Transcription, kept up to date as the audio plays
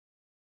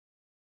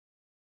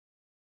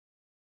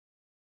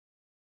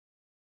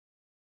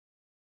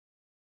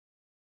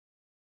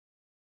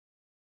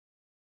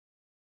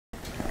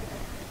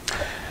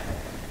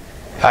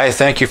Hi,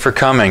 thank you for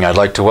coming. I'd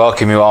like to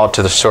welcome you all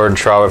to the Sword and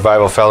Trowel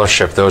Bible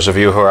Fellowship. Those of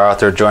you who are out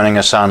there joining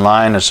us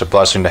online, it's a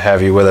blessing to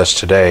have you with us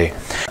today.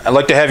 I'd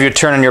like to have you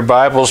turn in your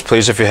Bibles,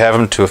 please, if you have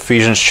them, to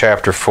Ephesians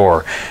chapter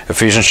 4.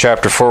 Ephesians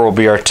chapter 4 will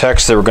be our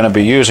text that we're going to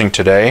be using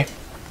today.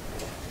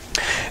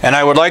 And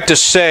I would like to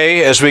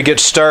say, as we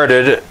get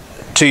started,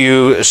 to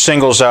you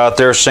singles out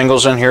there,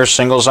 singles in here,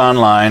 singles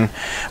online,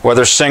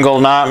 whether single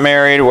not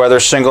married, whether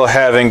single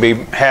having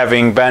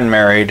been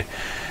married,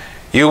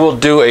 you will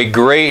do a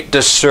great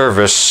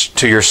disservice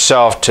to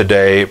yourself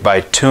today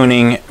by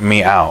tuning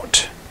me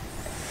out.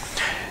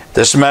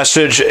 This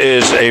message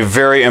is a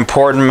very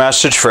important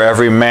message for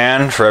every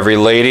man, for every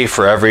lady,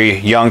 for every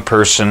young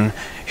person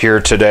here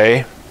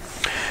today.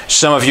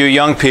 Some of you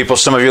young people,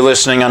 some of you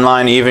listening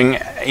online,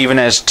 even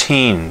as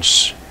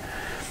teens,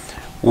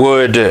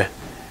 would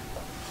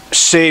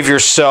save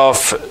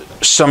yourself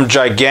some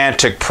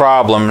gigantic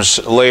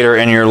problems later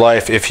in your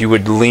life if you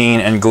would lean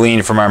and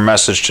glean from our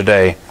message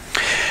today.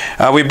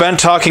 We've been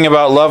talking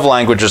about love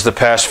languages the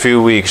past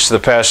few weeks. The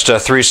past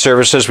 3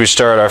 services, we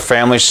started our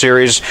family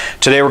series.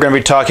 Today we're going to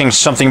be talking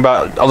something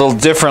about a little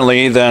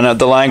differently than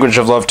the language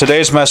of love.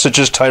 Today's message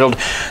is titled,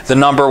 The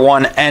Number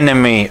One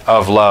Enemy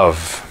of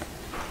Love.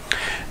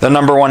 The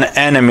number one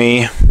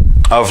enemy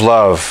of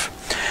love.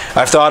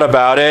 I've thought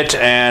about it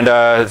and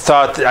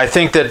I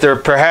think that there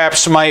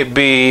perhaps might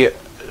be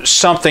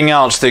something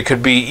else that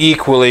could be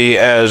equally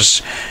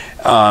as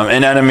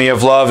an enemy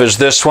of love as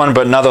this one,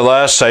 but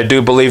nonetheless, I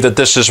do believe that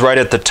this is right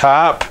at the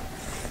top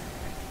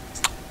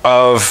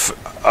of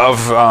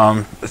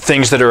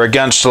things that are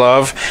against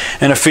love.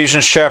 In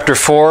Ephesians chapter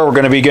 4, we're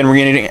going to begin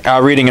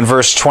reading in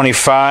verse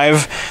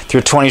 25 through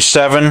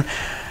 27, and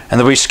then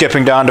we'll be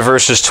skipping down to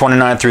verses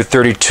 29 through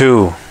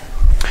 32.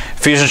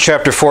 Ephesians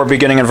chapter 4,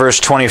 beginning in verse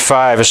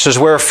 25, it says,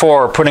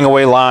 Wherefore, putting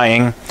away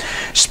lying,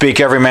 speak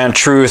every man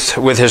truth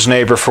with his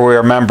neighbor, for we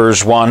are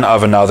members one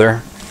of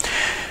another.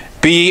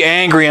 Be ye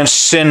angry and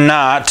sin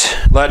not.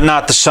 Let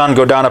not the sun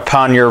go down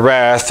upon your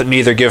wrath,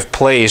 neither give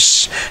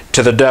place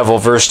to the devil.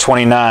 Verse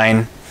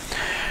 29.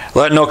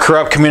 Let no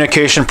corrupt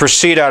communication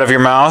proceed out of your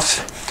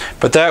mouth,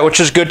 but that which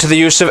is good to the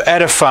use of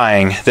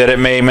edifying, that it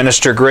may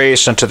minister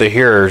grace unto the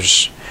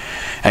hearers.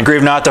 And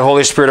grieve not the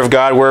Holy Spirit of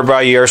God,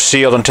 whereby ye are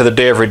sealed unto the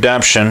day of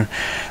redemption.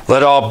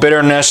 Let all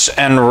bitterness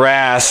and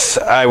wrath,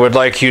 I would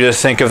like you to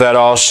think of that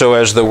also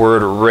as the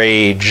word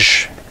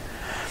rage.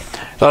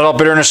 Let all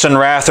bitterness and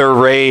wrath or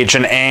rage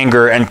and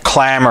anger and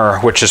clamor,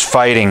 which is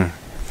fighting,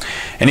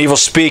 and evil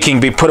speaking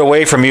be put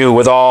away from you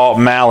with all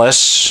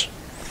malice.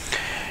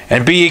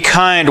 And be ye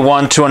kind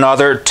one to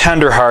another,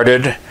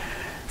 tender-hearted,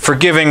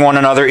 forgiving one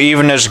another,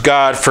 even as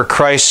God, for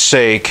Christ's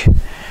sake,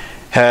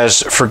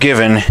 has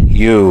forgiven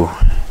you.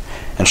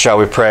 And shall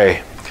we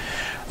pray?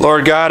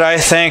 Lord God, I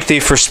thank Thee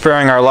for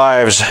sparing our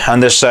lives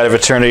on this side of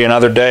eternity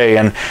another day,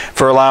 and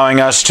for allowing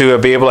us to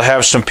be able to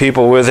have some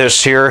people with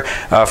us here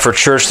for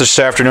church this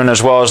afternoon,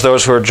 as well as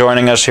those who are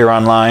joining us here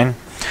online.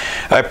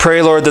 I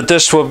pray, Lord, that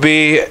this will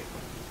be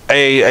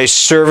a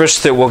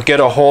service that will get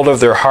a hold of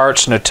their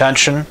hearts and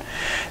attention,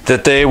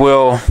 that they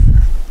will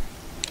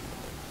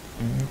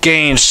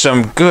gain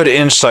some good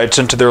insights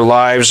into their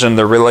lives and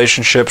their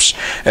relationships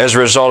as a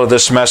result of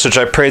this message.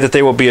 I pray that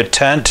they will be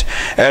attent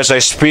as I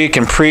speak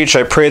and preach.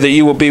 I pray that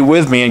you will be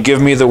with me and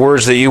give me the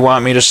words that you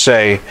want me to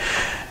say.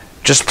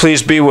 Just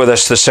please be with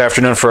us this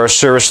afternoon for our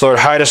service, Lord.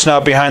 Hide us now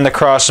behind the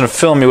cross and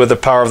fill me with the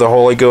power of the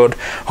Holy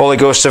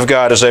Ghost of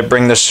God as I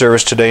bring this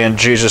service today. In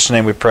Jesus'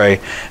 name we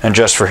pray, and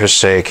just for His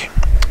sake.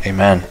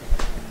 Amen.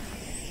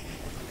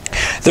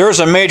 There is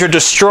a major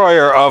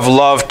destroyer of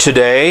love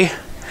today.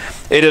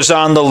 It is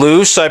on the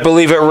loose. I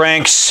believe it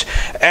ranks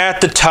at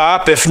the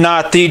top, if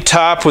not the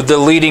top, with the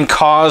leading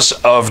cause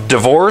of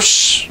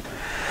divorce.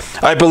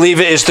 I believe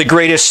it is the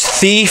greatest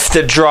thief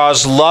that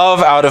draws love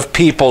out of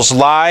people's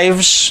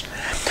lives.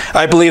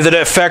 I believe that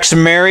it affects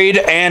married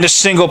and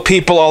single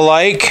people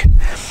alike.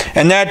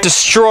 And that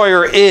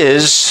destroyer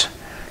is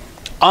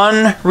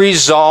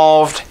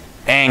unresolved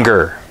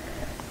anger.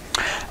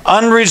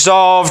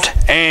 Unresolved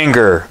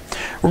anger.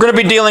 We're going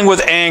to be dealing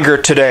with anger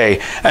today.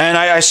 And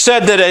I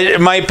said that it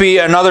might be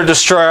another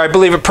destroyer. I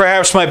believe it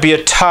perhaps might be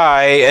a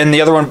tie, and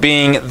the other one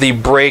being the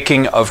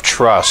breaking of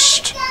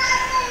trust.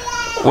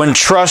 When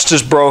trust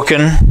is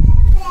broken,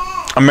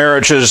 a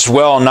marriage is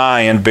well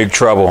nigh in big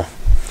trouble.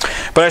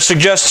 But I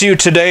suggest to you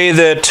today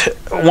that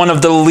one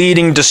of the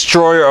leading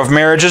destroyer of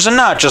marriages, and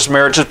not just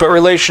marriages, but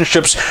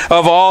relationships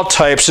of all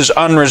types, is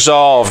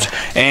unresolved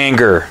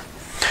anger.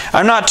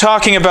 I'm not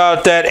talking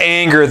about that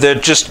anger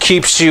that just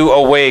keeps you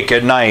awake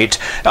at night,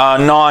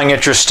 gnawing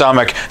at your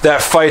stomach,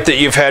 that fight that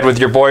you've had with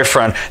your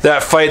boyfriend,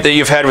 that fight that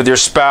you've had with your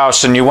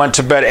spouse and you went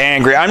to bed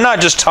angry. I'm not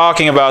just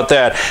talking about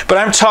that, but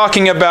I'm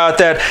talking about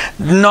that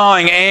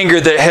gnawing anger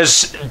that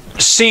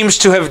seems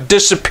to have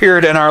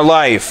disappeared in our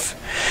life.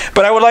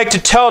 But I would like to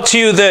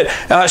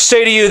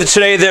say to you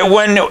today that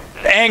when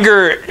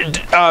anger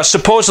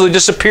supposedly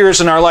disappears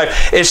in our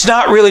life, it's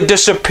not really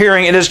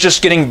disappearing, it is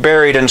just getting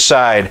buried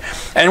inside.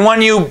 And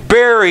when you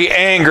bury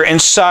anger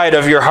inside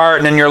of your heart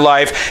and in your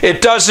life,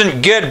 it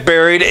doesn't get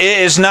buried, it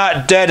is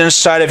not dead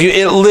inside of you,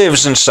 it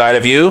lives inside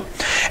of you.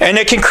 And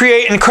it can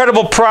create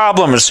incredible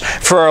problems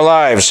for our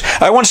lives.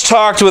 I once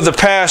talked with a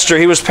pastor.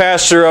 He was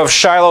pastor of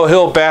Shiloh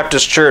Hill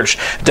Baptist Church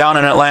down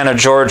in Atlanta,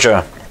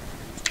 Georgia.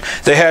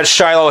 They had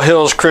Shiloh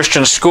Hills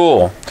Christian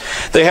School.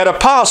 They had a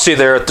policy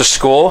there at the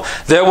school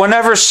that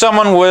whenever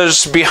someone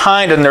was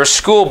behind in their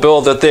school bill,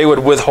 that they would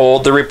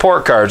withhold the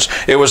report cards.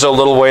 It was a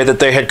little way that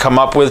they had come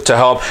up with to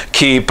help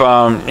keep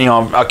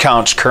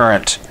accounts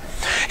current.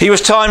 He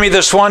was telling me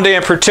this one day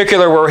in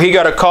particular where he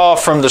got a call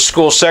from the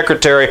school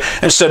secretary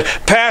and said,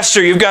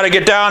 "Pastor, you've got to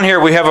get down here.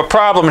 We have a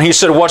problem." And he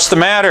said, "What's the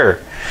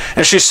matter?"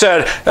 And she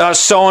said,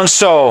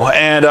 "So-and-so,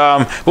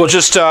 and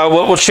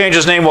we'll change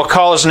his name. We'll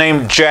call his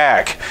name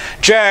Jack.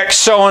 Jack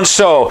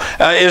so-and-so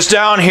is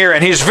down here,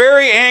 and he's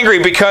very angry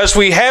because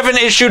we haven't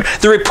issued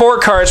the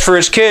report cards for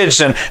his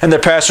kids." And the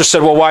pastor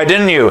said, "Well, why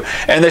didn't you?"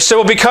 And they said,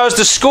 "Well, because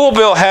the school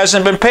bill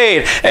hasn't been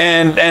paid."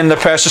 And the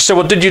pastor said,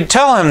 "Well, did you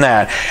tell him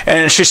that?"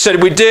 And she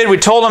said, "We did. We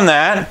told him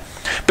that.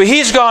 But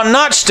he's gone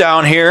nuts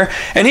down here,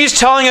 and he's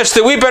telling us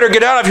that we better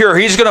get out of here or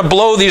he's going to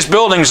blow these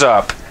buildings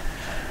up."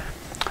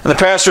 And the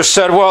pastor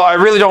said, "Well, I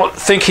really don't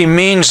think he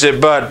means it,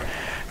 but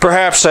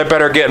perhaps I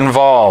better get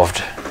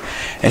involved."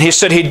 And he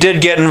said he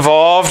did get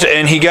involved,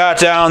 and he got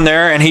down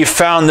there and he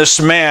found this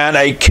man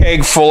a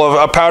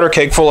powder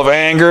keg full of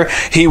anger.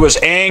 He was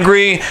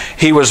angry,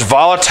 he was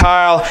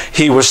volatile,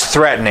 he was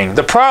threatening.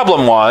 The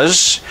problem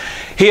was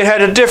he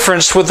had a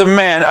difference with a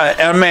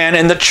man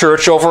in the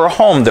church over a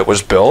home that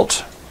was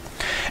built.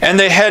 And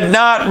they had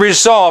not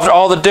resolved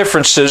all the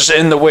differences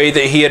in the way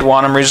that he had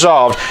wanted them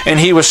resolved. And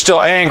he was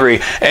still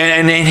angry.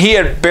 And he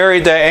had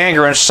buried that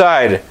anger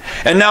inside.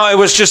 And now it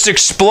was just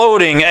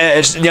exploding.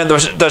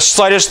 The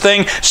slightest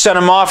thing set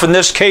him off. In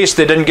this case,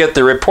 they didn't get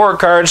the report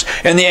cards.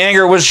 And the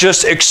anger was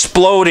just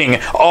exploding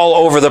all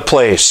over the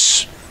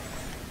place.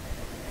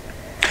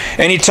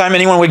 Anytime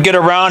anyone would get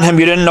around him,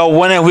 you didn't know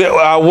when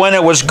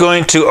it was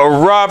going to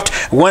erupt,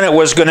 when it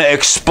was going to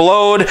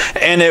explode,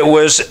 and it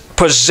was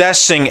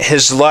possessing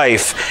his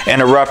life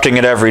and erupting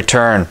at every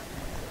turn.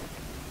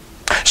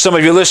 Some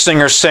of you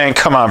listening are saying,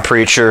 "Come on,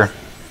 preacher.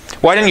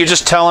 Why didn't you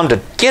just tell him to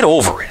get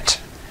over it?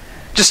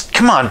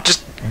 Come on,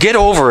 just get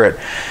over it."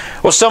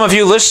 Well, some of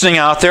you listening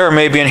out there, or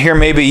maybe in here,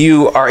 maybe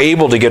you are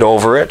able to get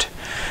over it.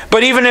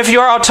 But even if you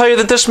are, I'll tell you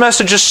that this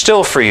message is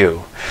still for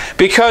you.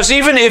 Because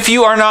even if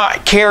you are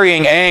not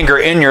carrying anger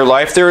in your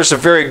life, there is a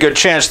very good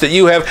chance that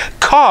you have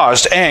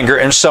caused anger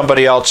in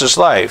somebody else's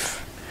life.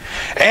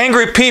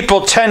 Angry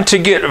people tend to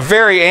get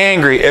very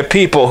angry at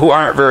people who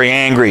aren't very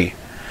angry.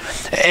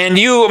 And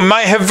you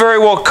might have very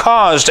well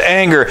caused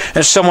anger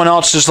in someone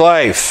else's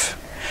life.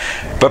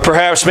 But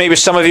perhaps maybe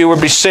some of you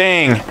would be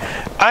saying,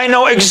 "I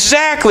know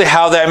exactly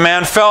how that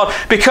man felt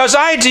because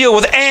I deal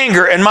with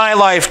anger in my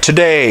life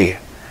today."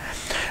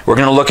 We're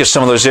going to look at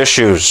some of those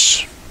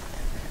issues.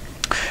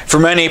 For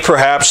many,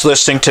 perhaps,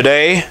 listening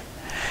today,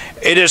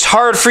 it is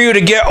hard for you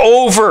to get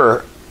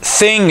over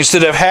things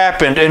that have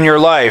happened in your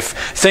life,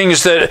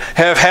 things that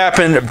have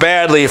happened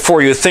badly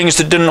for you, things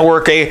that didn't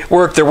work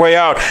their way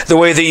out the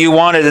way that you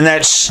wanted, and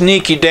that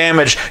sneaky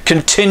damage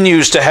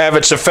continues to have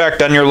its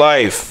effect on your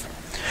life.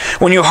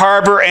 When you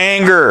harbor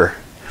anger,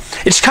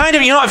 it's kind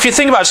of, if you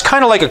think about it, it's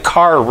kind of like a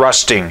car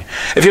rusting.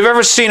 If you've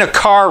ever seen a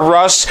car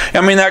rust,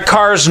 that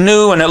car is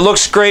new and it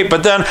looks great,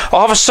 but then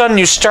all of a sudden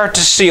you start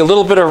to see a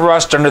little bit of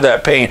rust under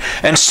that paint.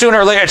 And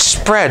sooner or later it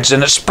spreads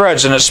and it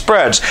spreads and it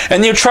spreads.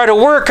 And you try to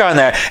work on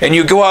that. And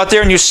you go out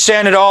there and you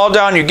sand it all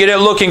down, you get it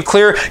looking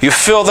clear, you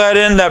fill that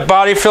in, that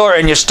body filler,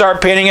 and you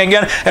start painting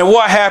again. And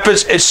what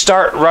happens? It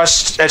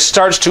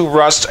starts to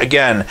rust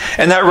again.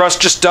 And that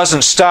rust just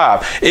doesn't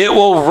stop. It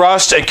will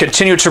rust and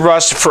continue to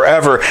rust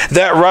forever.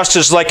 That rust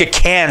is like a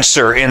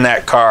cancer in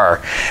that car.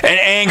 And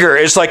anger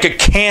is like a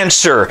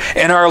cancer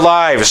in our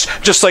lives,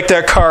 just like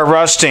that car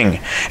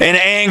rusting. And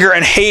anger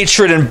and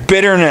hatred and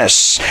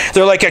bitterness,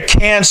 they're like a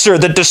cancer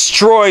that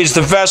destroys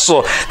the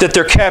vessel that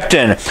they're kept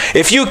in.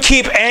 If you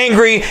keep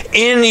angry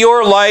in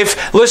your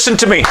life, listen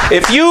to me,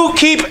 if you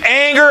keep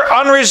anger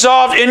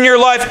unresolved in your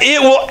life,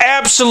 it will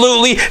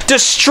absolutely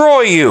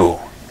destroy you.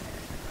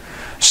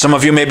 Some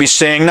of you may be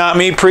saying, "Not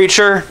me,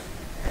 preacher.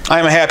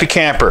 I'm a happy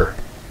camper."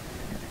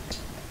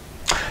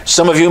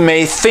 Some of you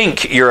may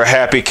think you're a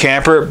happy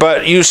camper,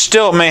 but you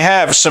still may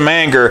have some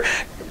anger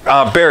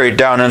buried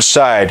down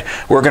inside.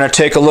 We're going to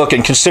take a look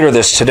and consider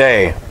this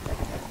today.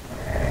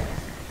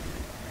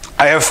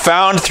 I have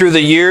found through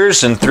the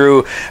years and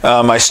through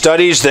my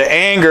studies that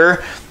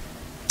anger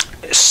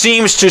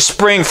seems to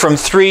spring from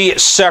three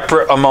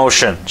separate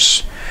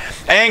emotions.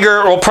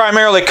 Anger will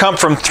primarily come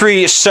from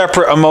three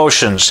separate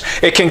emotions.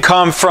 It can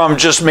come from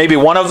just maybe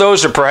one of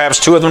those, or perhaps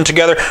two of them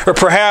together, or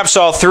perhaps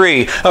all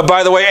three.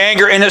 By the way,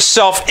 anger in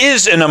itself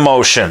is an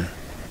emotion.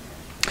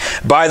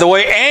 By the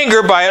way,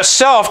 anger by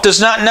itself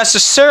does not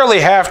necessarily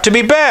have to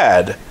be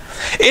bad.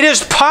 It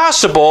is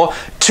possible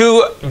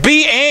to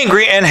be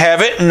angry and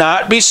have it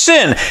not be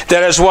sin.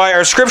 That is why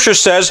our scripture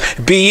says,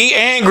 be ye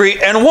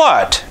angry and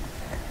what?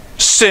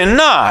 Sin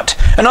not.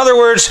 In other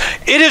words,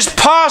 it is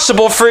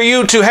possible for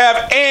you to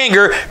have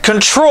anger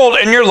controlled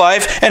in your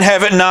life and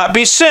have it not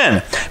be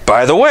sin.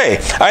 By the way,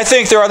 I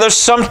think there are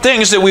some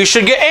things that we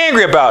should get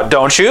angry about,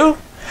 don't you?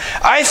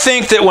 I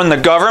think that when the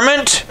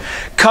government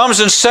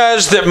comes and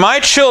says that my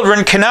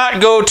children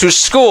cannot go to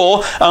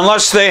school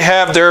unless they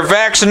have their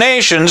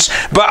vaccinations,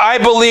 but I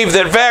believe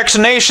that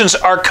vaccinations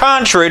are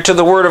contrary to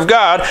the Word of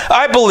God,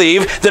 I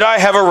believe that I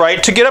have a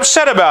right to get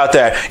upset about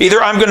that.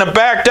 Either I'm going to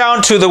back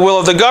down to the will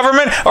of the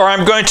government, or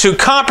I'm going to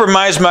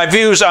compromise my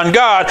views on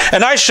God,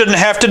 and I shouldn't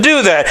have to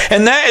do that.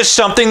 And that is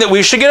something that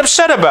we should get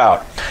upset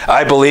about.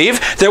 I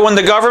believe that when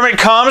the government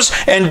comes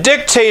and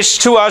dictates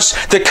to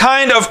us the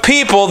kind of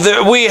people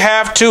that we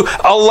have to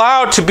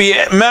allow to be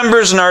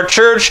members in our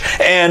church,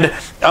 and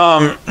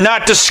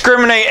not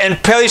discriminate in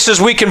places,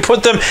 we can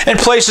put them in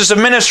places of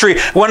ministry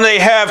when they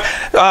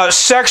have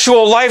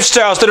sexual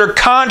lifestyles that are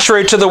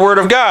contrary to the Word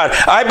of God.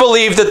 I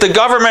believe that the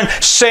government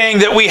saying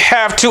that we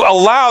have to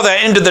allow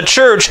that into the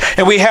church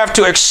and we have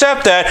to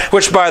accept that,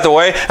 which, by the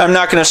way, I'm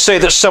not going to say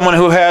that someone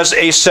who has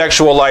a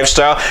sexual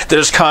lifestyle that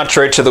is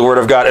contrary to the Word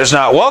of God is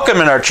not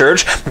welcome in our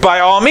church. By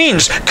all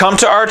means, come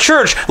to our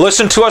church.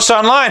 Listen to us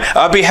online.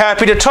 I'll be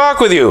happy to talk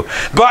with you.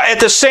 But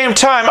at the same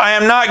time, I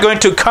am not going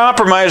to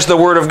compromise the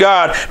Word of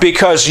God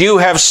because you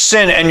have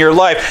sin in your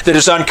life that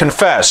is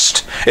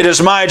unconfessed. It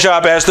is my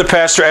job as the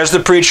pastor, as the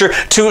preacher,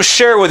 to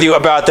share with you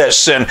about that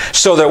sin.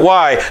 So that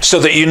why? So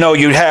that you know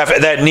you have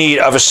that need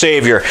of a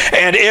Savior.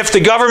 And if the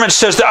government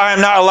says that I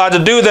am not allowed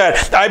to do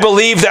that, I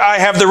believe that I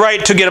have the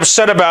right to get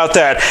upset about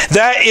that.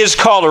 That is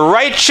called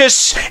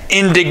righteous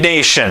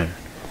indignation.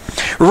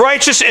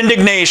 Righteous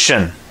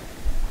indignation.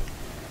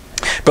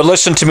 But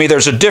listen to me,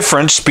 there's a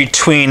difference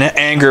between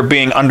anger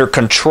being under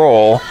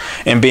control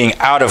and being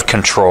out of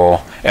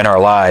control in our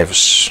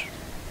lives.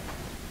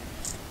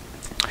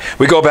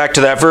 We go back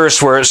to that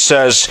verse where it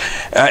says,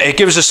 it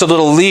gives us a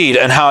little lead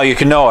on how you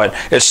can know it.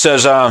 It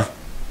says,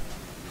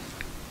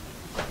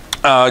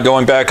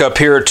 going back up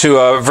here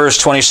to verse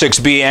 26,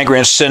 be angry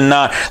and sin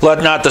not.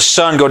 Let not the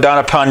sun go down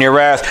upon your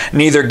wrath,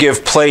 neither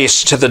give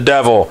place to the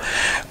devil.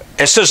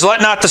 It says, let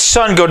not the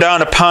sun go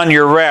down upon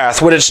your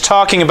wrath. What it's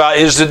talking about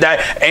is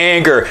that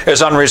anger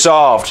is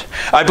unresolved.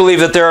 I believe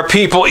that there are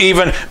people,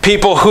 even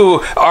people who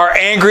are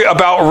angry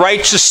about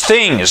righteous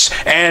things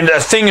and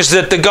things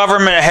that the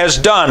government has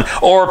done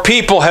or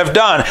people have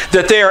done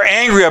that they are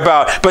angry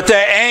about. But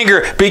that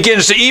anger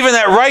begins to, even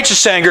that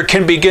righteous anger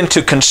can begin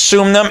to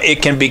consume them.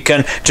 It can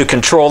begin to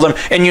control them.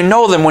 And you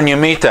know them when you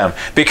meet them,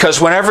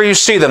 because whenever you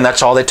see them,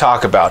 that's all they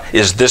talk about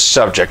is this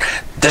subject.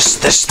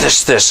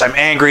 This. I'm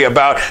angry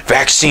about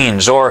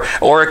vaccines, or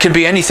it can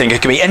be anything.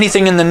 It can be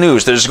anything in the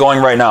news that is going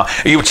right now.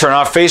 You turn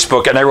off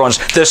Facebook and everyone's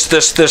this.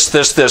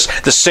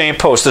 The same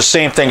post, the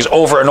same things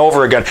over and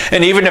over again.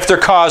 And even if their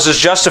cause is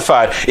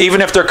justified, even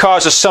if their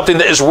cause is something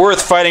that is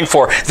worth fighting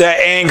for,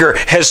 that anger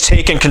has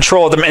taken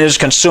control of them and is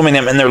consuming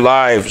them in their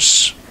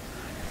lives.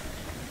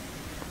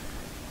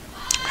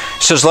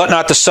 It says, let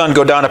not the sun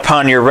go down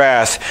upon your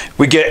wrath.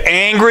 We get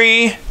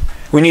angry.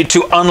 We need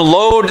to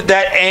unload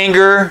that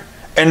anger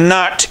and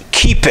not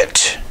keep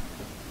it.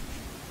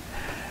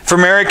 For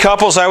married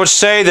couples, I would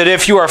say that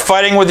if you are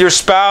fighting with your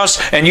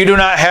spouse and you do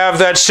not have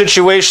that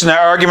situation, that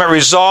argument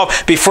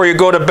resolved before you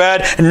go to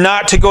bed,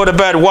 not to go to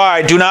bed.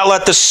 Why? Do not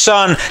let the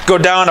sun go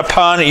down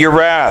upon your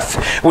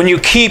wrath. When you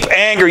keep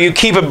anger, you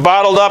keep it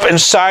bottled up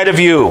inside of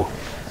you.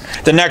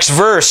 The next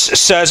verse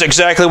says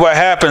exactly what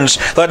happens.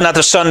 Let not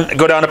the sun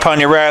go down upon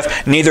your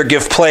wrath, neither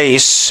give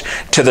place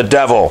to the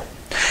devil.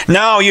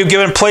 Now you've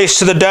given place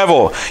to the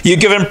devil. You've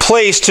given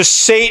place to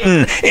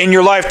Satan in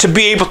your life to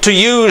be able to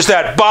use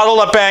that bottled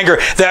up anger,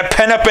 that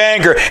pent up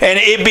anger, and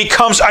it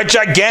becomes a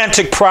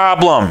gigantic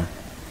problem.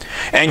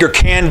 Anger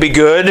can be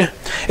good.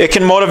 It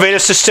can motivate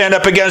us to stand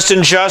up against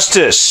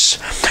injustice.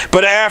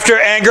 But after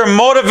anger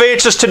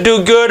motivates us to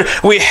do good,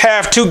 we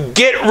have to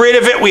get rid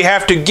of it. We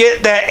have to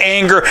get that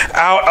anger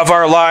out of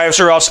our lives,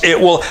 or else it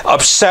will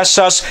obsess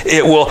us.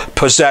 It will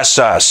possess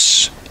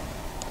us.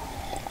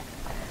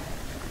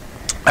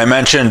 I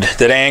mentioned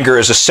that anger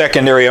is a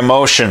secondary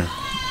emotion.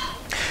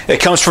 It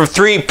comes from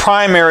three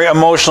primary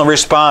emotional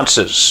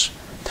responses.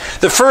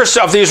 The first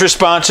of these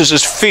responses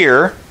is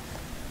fear,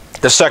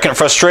 the second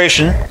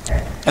frustration,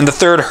 and the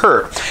third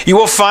hurt. You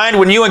will find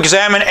when you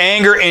examine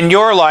anger in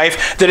your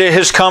life that it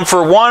has come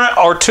for one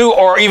or two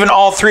or even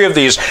all three of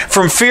these,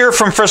 from fear,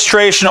 from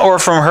frustration, or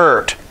from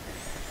hurt.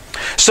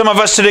 Some of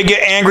us today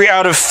get angry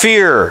out of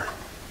fear,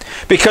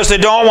 because they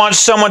don't want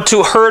someone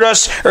to hurt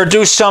us or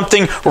do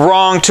something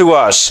wrong to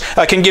us.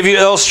 I can give you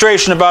an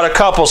illustration about a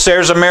couple. Say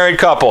there's a married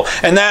couple,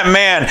 and that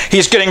man,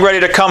 he's getting ready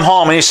to come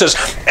home, and he says,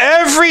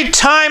 every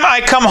time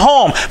I come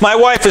home, my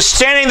wife is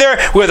standing there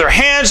with her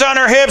hands on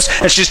her hips,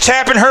 and she's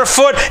tapping her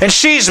foot, and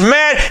she's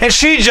mad, and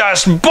she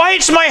just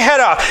bites my head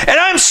off, and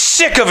I'm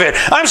sick of it.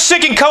 I'm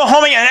sick of coming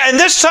home, and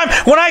this time,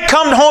 when I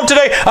come home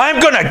today,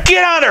 I'm going to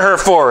get onto her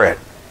for it.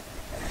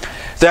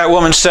 That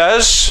woman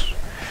says,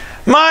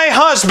 My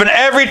husband,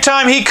 every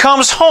time he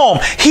comes home,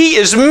 he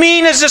is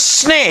mean as a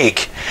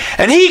snake.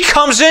 And he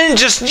comes in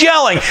just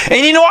yelling.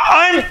 And you know what?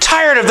 I'm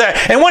tired of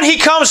that. And when he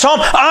comes home,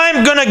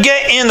 I'm going to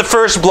get in the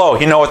first blow.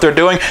 You know what they're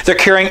doing? They're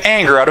carrying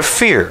anger out of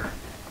fear.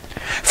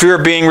 Fear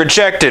of being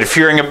rejected,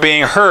 fear of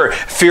being hurt,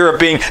 fear of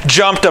being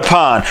jumped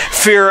upon,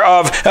 fear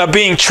of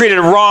being treated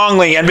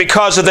wrongly. And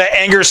because of that,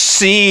 anger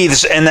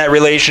seethes in that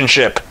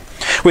relationship.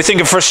 We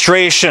think of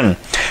frustration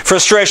of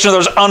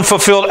those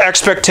unfulfilled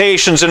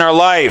expectations in our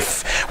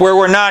life, where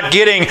we're not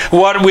getting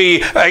what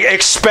we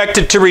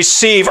expected to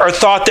receive or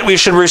thought that we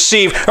should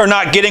receive, or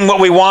not getting what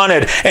we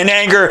wanted. And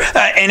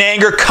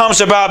anger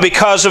comes about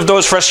because of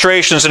those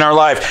frustrations in our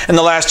life. And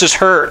the last is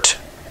hurt.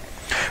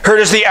 Hurt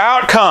is the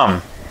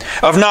outcome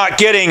of not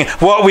getting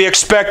what we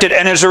expected,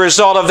 and as a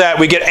result of that,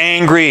 we get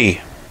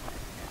angry.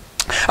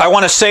 I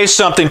want to say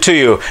something to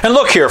you. And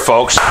look here,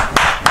 folks.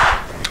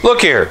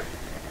 Look here.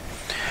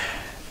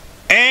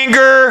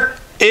 Anger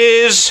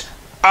is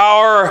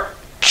our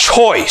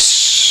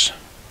choice.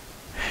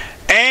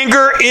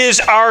 Anger is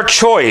our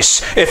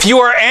choice. If you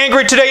are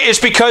angry today, it's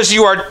because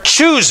you are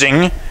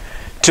choosing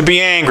to be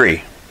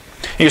angry.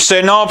 You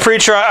say, no,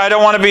 preacher, I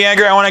don't want to be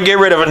angry. I want to get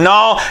rid of it.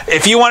 No,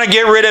 if you want to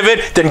get rid of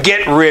it, then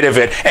get rid of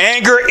it.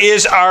 Anger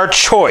is our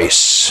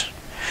choice.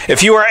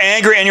 If you are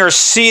angry and you're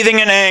seething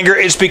in anger,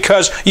 it's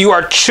because you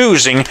are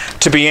choosing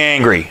to be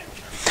angry.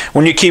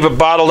 When you keep it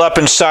bottled up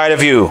inside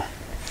of you,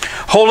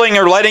 holding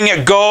or letting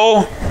it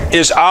go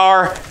is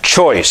our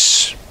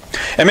choice.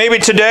 And maybe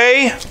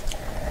today,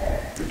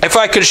 if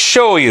I could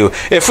show you,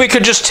 if we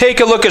could just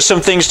take a look at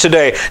some things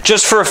today,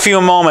 just for a few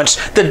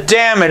moments, the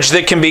damage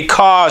that can be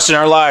caused in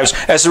our lives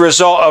as a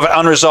result of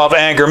unresolved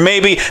anger.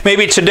 Maybe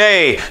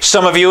today,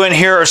 some of you in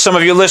here or some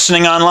of you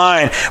listening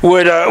online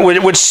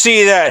would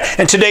see that,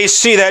 and today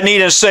see that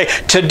need and say,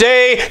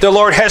 today the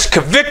Lord has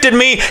convicted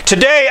me.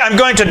 Today I'm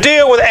going to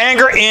deal with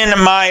anger in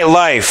my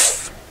life.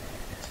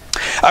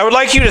 I would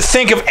like you to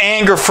think of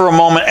anger for a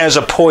moment as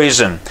a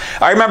poison.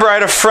 I remember I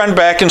had a friend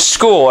back in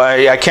school.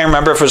 I can't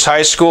remember if it was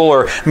high school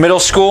or middle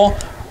school.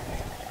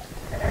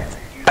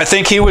 I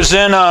think he was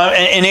in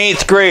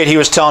 8th grade. He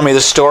was telling me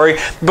the story.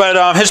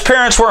 But his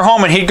parents were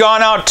home, and he'd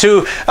gone out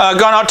to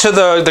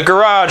the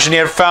garage, and he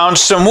had found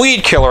some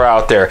weed killer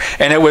out there.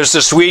 And it was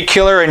this weed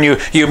killer, and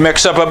you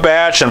mix up a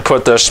batch and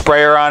put the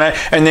sprayer on it,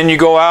 and then you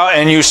go out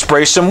and you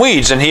spray some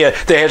weeds. And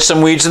they had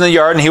some weeds in the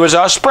yard, and he was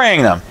out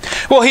spraying them.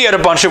 Well, he had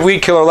a bunch of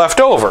weed killer left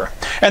over,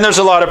 and there's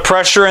a lot of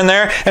pressure in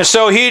there. And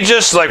so he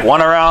just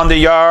went around the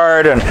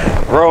yard and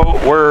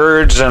wrote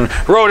words and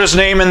wrote his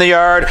name in the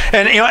yard.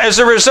 And as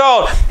a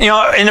result,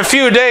 in a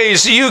few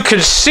days, you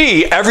could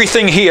see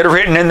everything he had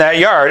written in that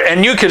yard,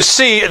 and you could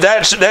see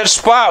that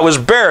spot was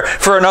bare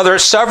for another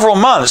several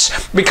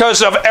months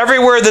because of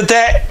everywhere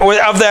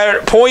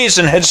that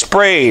poison had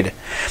sprayed.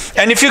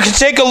 And if you could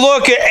take a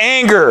look at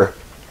anger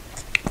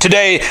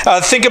today,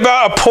 think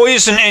about a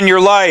poison in your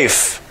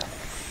life.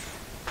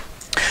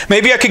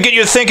 Maybe I could get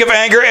you to think of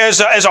anger as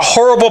a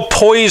horrible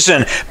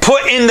poison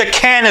put in the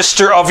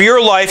canister of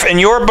your life and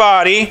your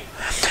body,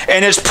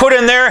 and it's put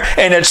in there,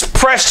 and it's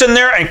pressed in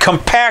there, and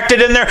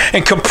compacted in there,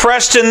 and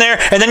compressed in there,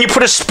 and then you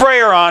put a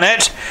sprayer on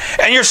it,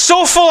 and you're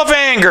so full of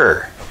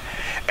anger.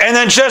 And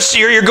then just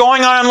you're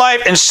going on in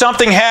life, and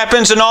something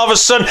happens, and all of a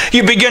sudden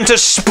you begin to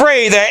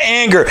spray that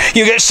anger.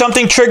 You get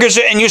something triggers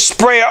it, and you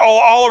spray it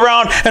all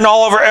around and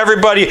all over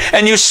everybody,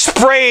 and you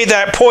spray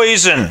that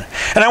poison.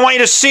 And I want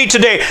you to see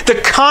today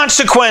the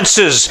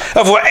consequences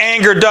of what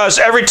anger does.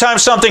 Every time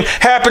something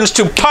happens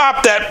to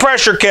pop that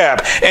pressure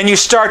cap, and you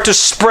start to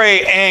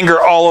spray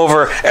anger all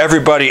over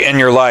everybody in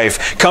your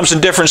life. It comes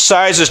in different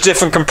sizes,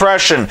 different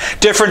compression,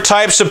 different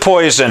types of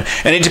poison,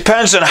 and it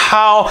depends on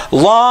how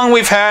long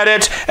we've had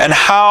it and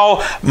how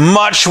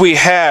much we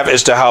have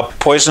as to how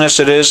poisonous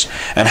it is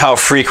and how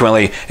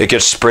frequently it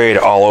gets sprayed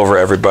all over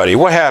everybody.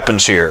 What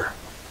happens here?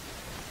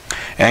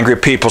 Angry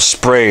people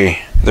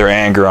spray their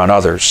anger on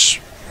others.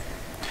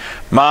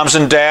 Moms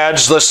and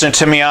dads listening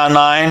to me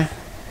online,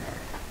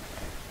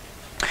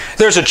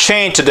 there's a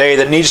chain today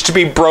that needs to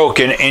be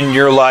broken in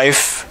your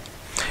life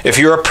if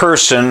you're a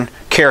person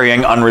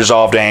carrying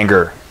unresolved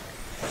anger.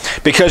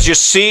 Because you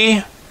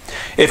see,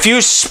 if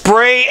you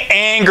spray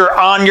anger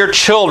on your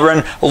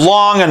children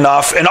long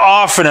enough and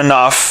often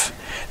enough,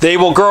 they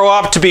will grow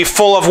up to be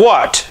full of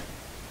what?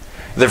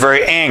 The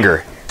very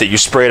anger that you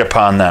sprayed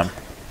upon them.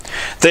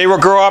 They will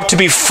grow up to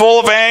be full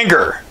of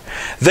anger.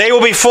 They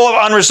will be full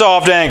of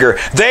unresolved anger.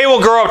 They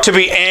will grow up to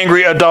be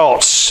angry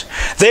adults.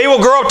 They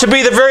will grow up to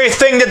be the very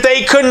thing that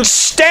they couldn't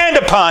stand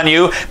upon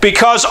you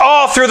because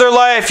all through their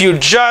life you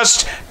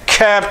just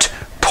kept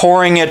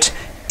pouring it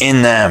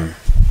in them.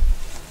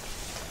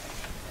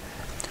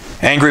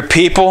 Angry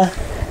people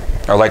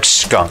are like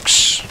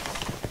skunks.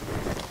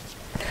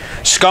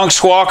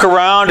 Skunks walk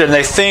around and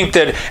they think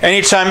that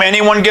anytime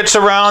anyone gets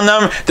around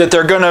them that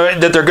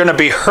they're gonna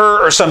be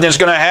hurt or something's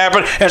gonna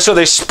happen, and so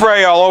they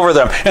spray all over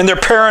them, and they're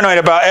paranoid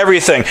about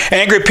everything.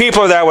 Angry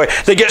people are that way.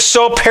 They get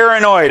so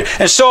paranoid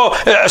and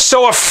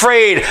so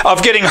afraid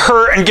of getting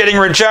hurt and getting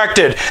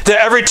rejected that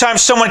every time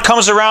someone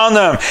comes around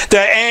them,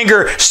 that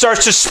anger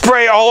starts to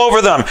spray all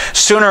over them.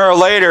 Sooner or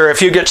later,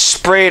 if you get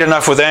sprayed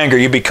enough with anger,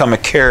 you become a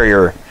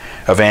carrier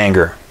of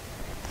anger.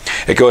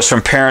 It goes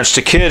from parents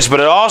to kids, but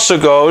it also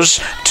goes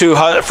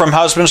from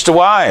husbands to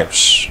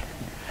wives,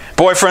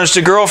 boyfriends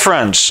to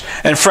girlfriends,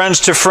 and friends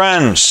to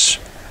friends.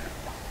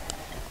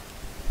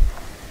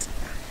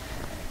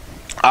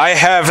 I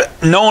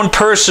have known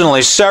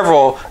personally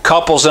several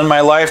couples in my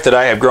life that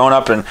I have grown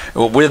up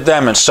with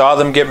them and saw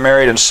them get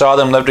married and saw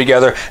them live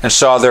together and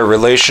saw their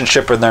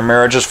relationship and their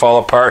marriages fall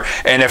apart.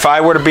 And if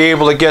I were to be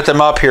able to get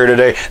them up here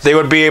today, they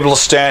would be able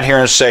to stand here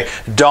and say,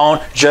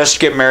 don't just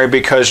get married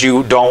because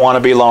you don't want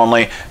to be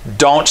lonely.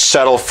 Don't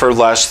settle for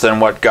less than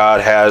what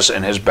God has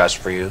and His best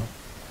for you.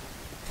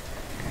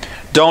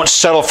 Don't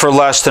settle for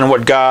less than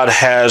what God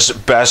has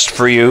best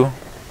for you.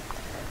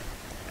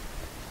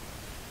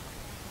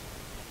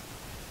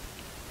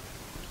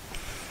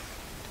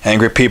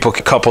 Angry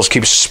couples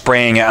keep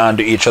spraying it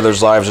onto each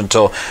other's lives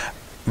until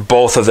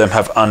both of them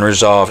have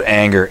unresolved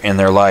anger in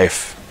their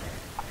life.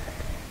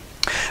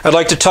 I'd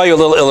like to tell you a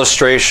little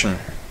illustration.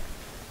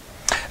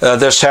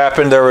 This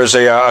happened. There was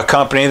a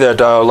company that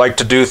liked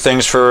to do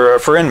things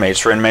for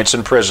inmates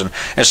in prison.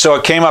 And so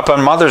it came up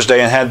on Mother's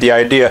Day and had the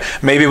idea,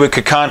 maybe we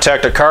could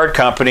contact a card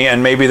company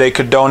and maybe they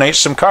could donate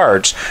some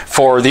cards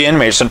for the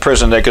inmates in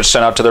prison they could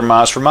send out to their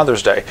moms for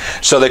Mother's Day.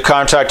 So they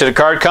contacted a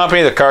card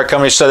company. The card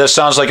company said, this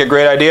sounds like a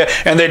great idea.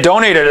 And they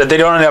donated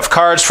enough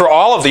cards for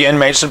all of the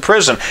inmates in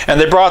prison. And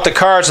they brought the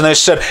cards and they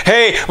said,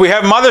 hey, we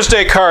have Mother's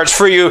Day cards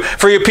for you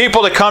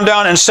people to come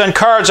down and send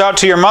cards out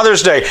to your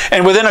Mother's Day.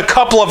 And within a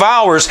couple of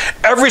hours,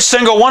 every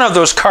single one of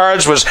those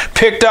cards was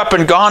picked up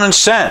and gone and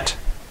sent.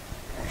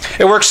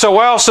 It worked so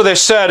well, so they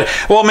said,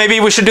 well,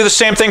 maybe we should do the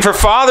same thing for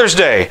Father's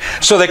Day.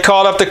 So they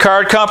called up the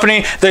card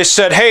company. They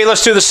said, hey,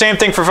 let's do the same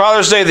thing for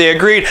Father's Day. They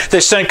agreed. They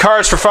sent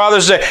cards for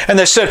Father's Day. And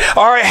they said,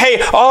 all right,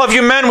 hey, all of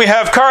you men, we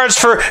have cards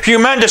for you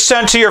men to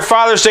send to your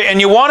Father's Day.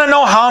 And you want to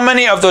know how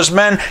many of those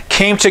men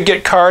came to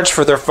get cards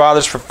for their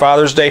fathers for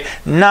Father's Day?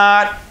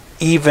 Not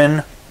even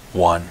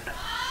one.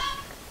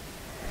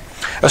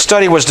 A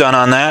study was done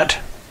on that.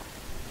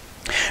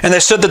 And they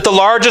said that the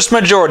largest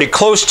majority,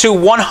 close to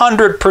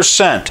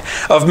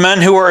 100% of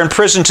men who are in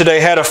prison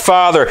today had a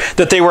father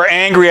that they were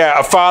angry at,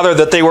 a father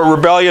that they were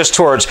rebellious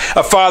towards,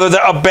 a father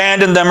that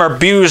abandoned them or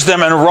abused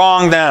them and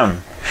wronged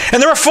them.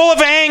 And they were full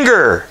of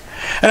anger.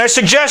 And I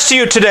suggest to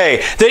you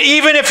today that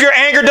even if your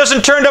anger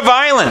doesn't turn to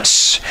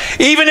violence,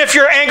 even if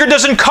your anger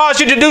doesn't cause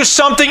you to do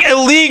something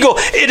illegal,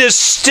 it is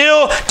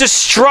still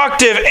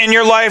destructive in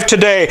your life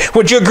today.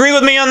 Would you agree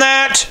with me on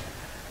that?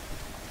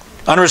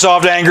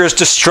 Unresolved anger is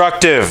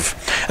destructive.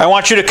 I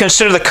want you to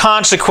consider the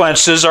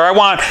consequences, or I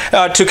want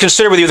to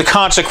consider with you the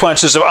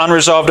consequences of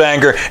unresolved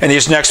anger in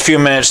these next few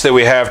minutes that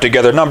we have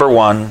together. Number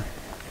one,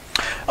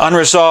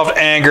 unresolved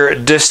anger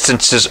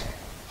distances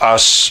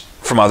us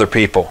from other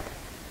people.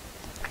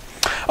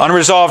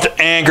 Unresolved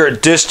anger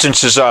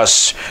distances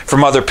us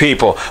from other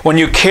people. When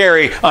you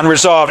carry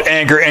unresolved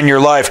anger in your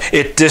life,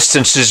 it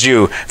distances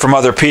you from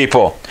other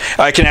people.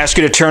 I can ask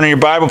you to turn in your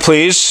Bible,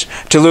 please,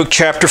 to Luke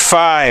chapter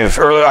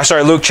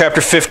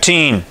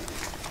 15.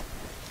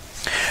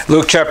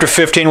 Luke chapter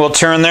 15, we'll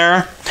turn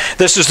there.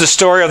 This is the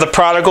story of the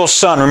prodigal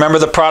son. Remember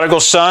the prodigal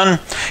son?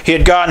 He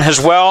had gotten his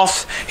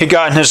wealth. He had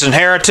gotten his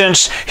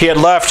inheritance. He had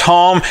left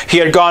home. He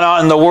had gone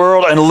out in the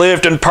world and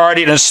lived and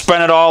partied and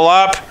spent it all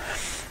up.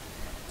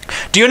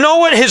 Do you know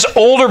what his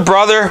older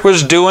brother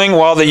was doing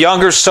while the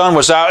younger son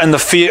was out in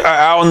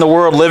the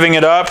world living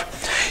it up?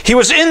 He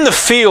was in the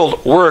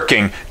field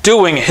working,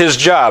 doing his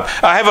job.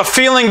 I have a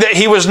feeling that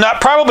he was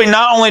probably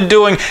not only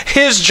doing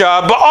his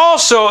job, but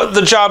also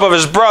the job of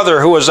his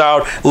brother who was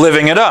out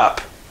living it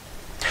up.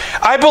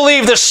 I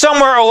believe that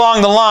somewhere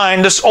along the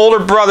line, this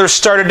older brother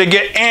started to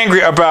get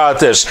angry about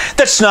this.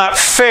 That's not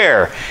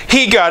fair.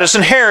 He got his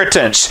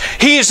inheritance.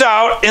 He's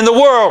out in the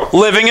world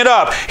living it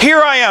up.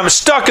 Here I am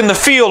stuck in the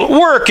field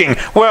working.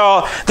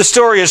 Well, the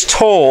story is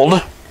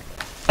told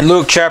in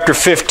Luke chapter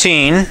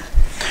 15.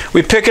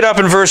 We pick it up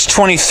in verse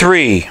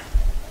 23.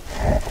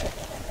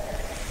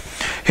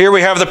 Here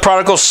we have the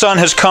prodigal son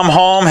has come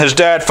home. His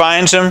dad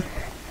finds him.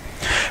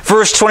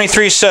 Verse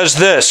 23 says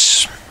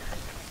this.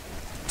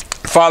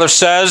 Father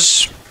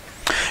says,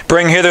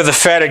 bring hither the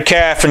fatted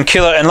calf and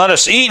kill it, and let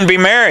us eat and be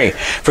merry.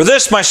 For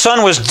this my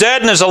son was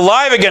dead and is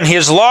alive again. He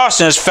is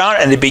lost and is found.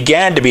 And they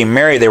began to be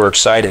merry. They were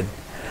excited.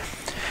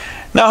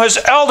 Now his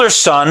elder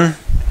son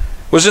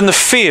was in the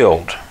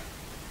field.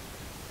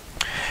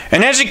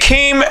 And as he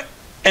came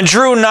and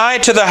drew nigh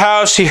to the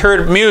house, he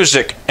heard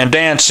music and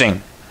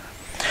dancing.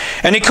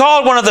 And he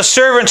called one of the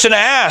servants and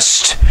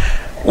asked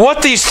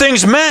what these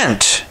things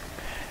meant.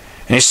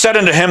 And he said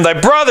unto him, Thy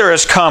brother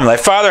is come. Thy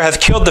father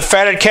hath killed the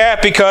fatted calf,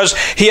 because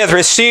he hath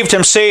received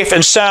him safe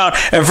and sound.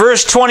 And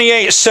verse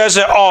 28 says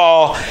it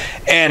all.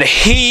 And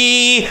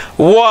he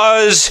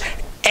was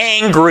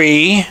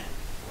angry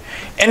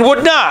and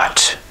would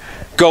not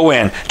go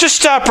in. Just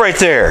stop right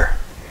there.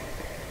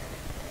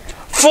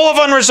 Full of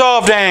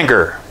unresolved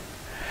anger.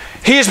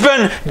 He's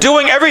been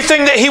doing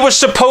everything that he was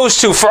supposed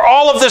to for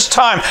all of this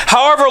time,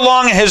 however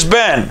long it has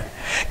been.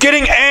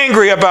 Getting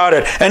angry about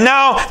it. And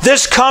now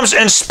this comes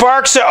and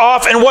sparks it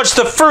off. And what's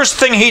the first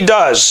thing he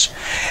does?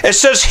 It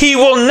says he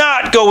will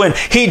not go in.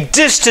 He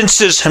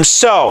distances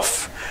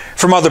himself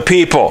from other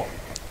people.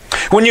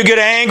 When you get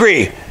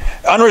angry,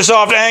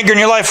 unresolved anger in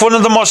your life, one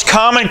of the most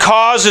common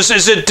causes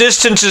is it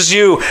distances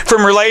you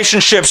from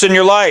relationships in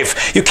your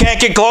life. You can't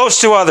get close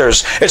to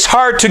others. It's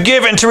hard to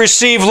give and to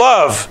receive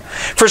love.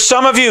 For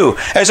some of you,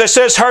 as I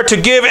said, it's hard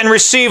to give and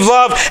receive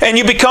love, and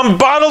you become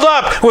bottled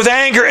up with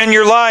anger in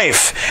your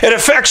life. It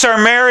affects our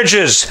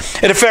marriages.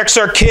 It affects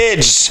our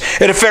kids.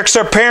 It affects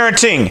our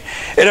parenting.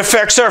 It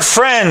affects our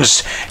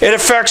friends. It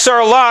affects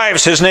our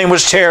lives. His name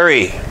was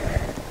Terry.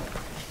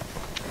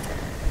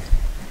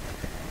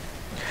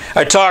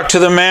 I talked to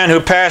the man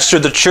who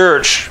pastored the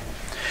church.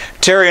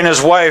 Terry and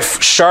his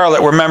wife,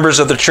 Charlotte, were members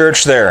of the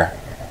church there.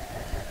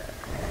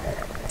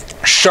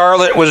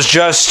 Charlotte was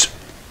just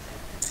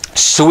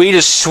sweet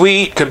as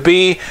sweet could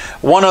be,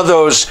 one of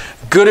those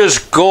good as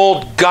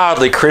gold,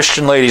 godly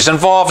Christian ladies,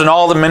 involved in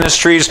all the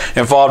ministries,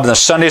 involved in the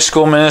Sunday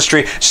school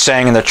ministry,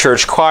 sang in the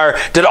church choir,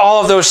 did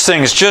all of those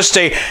things. Just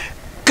a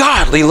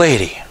godly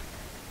lady.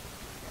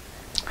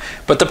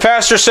 But the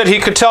pastor said he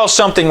could tell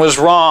something was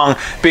wrong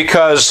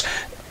because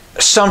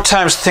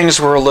sometimes things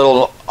were a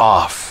little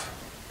off.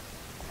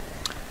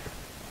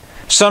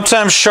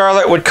 Sometimes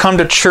Charlotte would come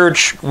to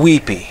church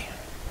weepy.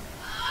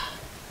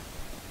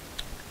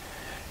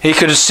 He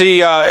could see,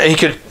 he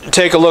could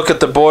take a look at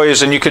the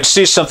boys, and you could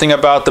see something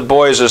about the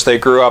boys as they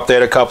grew up. They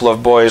had a couple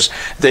of boys.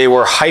 They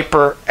were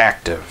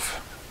hyperactive.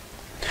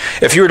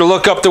 If you were to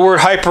look up the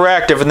word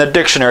hyperactive in the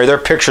dictionary, their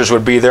pictures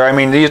would be there. I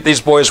mean,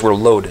 these boys were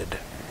loaded.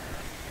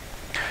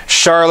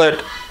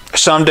 Charlotte,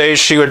 some days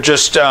she would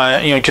just,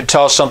 you could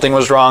tell something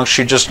was wrong.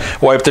 She'd just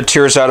wipe the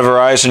tears out of her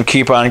eyes and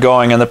keep on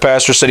going. And the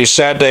pastor said he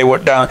sat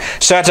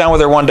down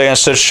with her one day and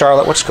said,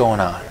 Charlotte, what's going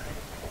on?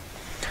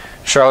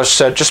 Charlotte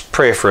said, just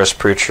pray for us,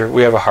 preacher.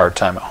 We have a hard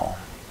time at home.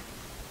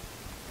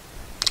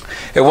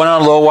 It went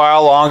on a little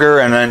while longer,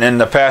 and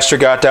the pastor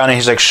got down and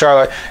he's like,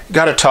 Charlotte, you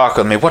got to talk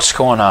with me. What's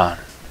going on?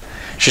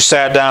 She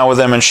sat down with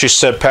him and she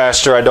said,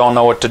 Pastor, I don't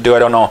know what to do. I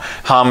don't know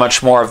how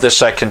much more of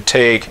this I can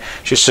take.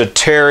 She said,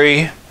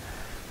 Terry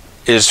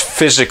is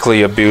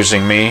physically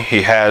abusing me.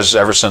 He has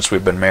ever since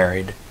we've been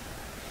married.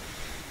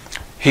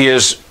 He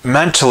is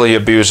mentally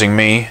abusing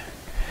me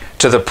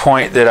to the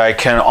point that I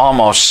can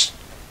almost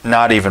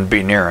not even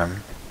be near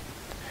him.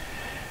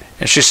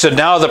 And she said,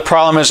 now the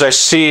problem is I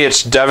see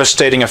its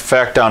devastating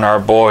effect on our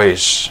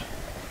boys.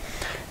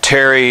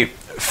 Terry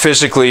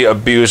physically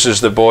abuses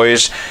the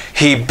boys.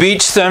 He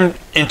beats them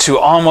into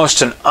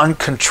almost an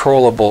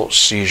uncontrollable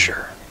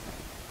seizure.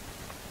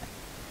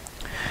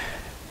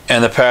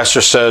 And the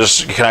pastor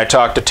says, can I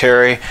talk to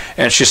Terry?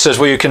 And she says,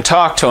 well, you can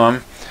talk to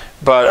him,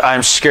 but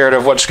I'm scared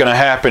of what's going to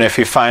happen if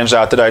he finds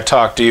out that I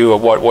talked to you,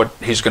 of what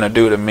he's going to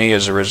do to me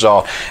as a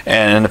result.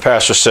 And the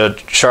pastor said,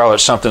 Charlotte,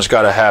 something's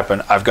got to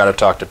happen. I've got to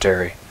talk to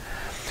Terry.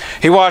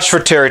 He watched for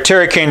Terry.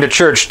 Terry came to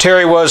church.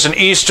 Terry was an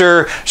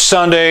Easter,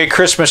 Sunday,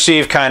 Christmas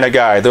Eve kind of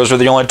guy. Those were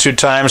the only two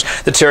times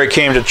that Terry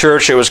came to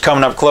church. It was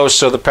coming up close,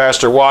 so the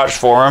pastor watched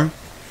for him.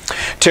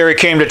 Terry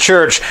came to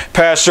church.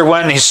 Pastor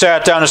went and he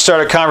sat down and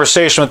started a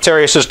conversation with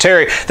Terry. He says,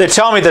 Terry, they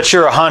tell me that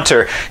you're a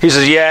hunter. He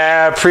says,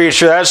 yeah,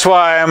 preacher, that's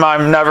why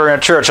I'm never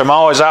in church. I'm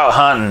always out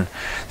hunting.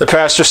 The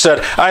pastor said,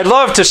 I'd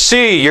love to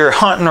see your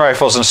hunting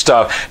rifles and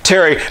stuff.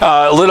 Terry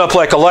lit up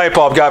like a light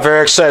bulb, got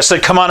very excited,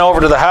 said, come on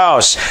over to the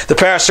house. The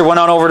pastor went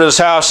on over to his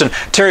house, and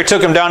Terry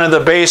took him down into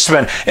the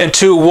basement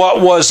into what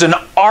was an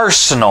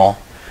arsenal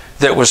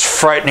that was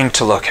frightening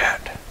to look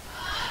at.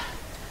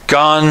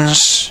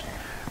 Guns,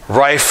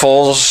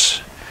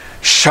 rifles,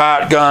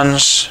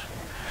 shotguns,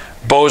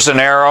 bows and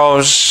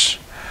arrows,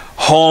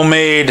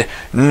 homemade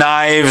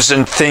knives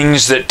and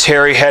things that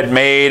Terry had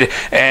made,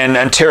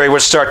 and Terry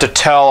would start to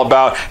tell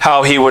about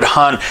how he would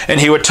hunt,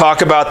 and he would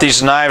talk about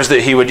these knives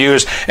that he would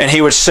use, and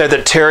he would say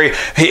that Terry,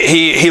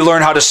 he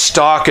learned how to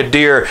stalk a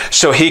deer,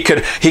 so he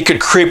could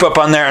creep up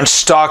on there and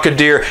stalk a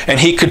deer, and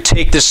he could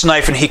take this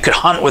knife and he could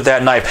hunt with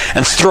that knife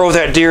and throw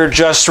that deer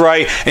just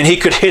right, and he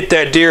could hit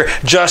that deer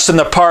just in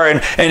the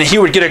part, and he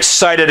would get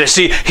excited as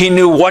he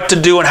knew what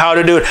to do and how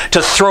to do it,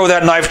 to throw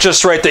that knife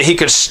just right that he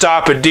could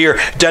stop a deer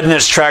dead in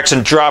his tracks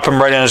and drop him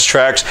right in his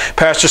tracks.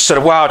 Pastor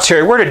said, wow,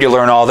 Terry, where did you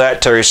learn all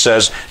that? Terry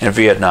says, in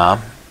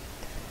Vietnam.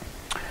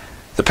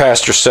 The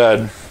pastor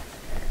said,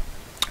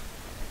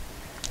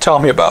 tell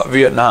me about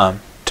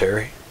Vietnam,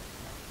 Terry.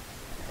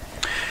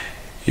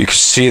 You could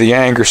see the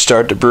anger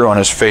start to brew on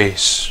his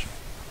face.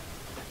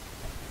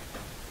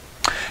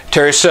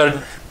 Terry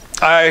said,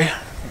 I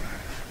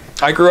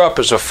grew up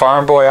as a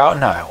farm boy out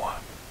in Iowa.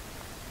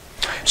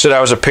 Said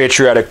I was a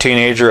patriotic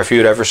teenager, if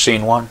you'd ever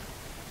seen one.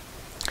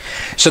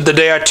 Said the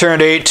day I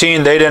turned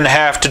 18, they didn't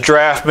have to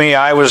draft me.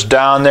 I was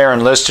down there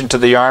enlisting to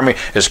the Army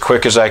as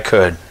quick as I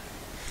could.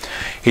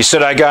 He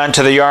said I got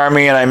into the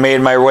Army and I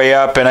made my way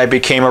up and I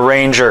became a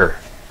Ranger.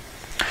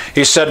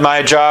 He said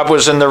my job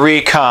was in the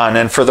recon,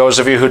 and for those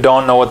of you who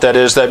don't know what that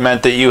is, that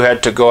meant that you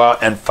had to go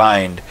out and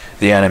find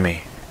the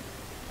enemy.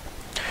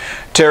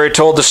 Terry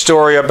told the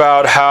story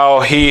about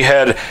how he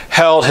had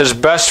held his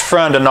best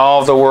friend in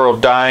all of the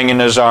world dying in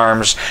his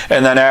arms,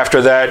 and then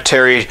after that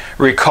Terry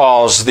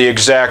recalls the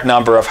exact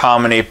number of how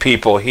many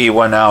people he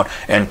went out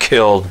and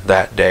killed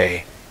that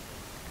day.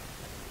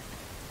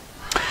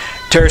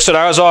 Terry said,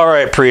 I was all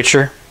right,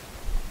 preacher.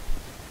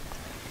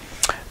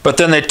 But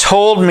then they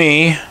told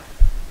me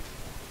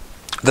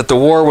that the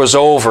war was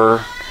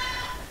over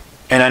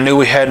and I knew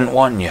we hadn't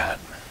won yet.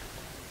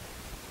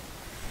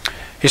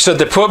 He said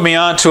they put me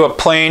onto a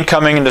plane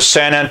coming into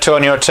San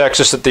Antonio,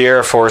 Texas at the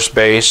Air Force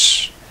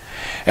Base,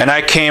 and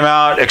I came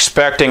out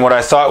expecting what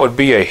I thought would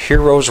be a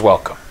hero's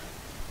welcome.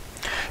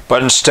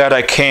 But instead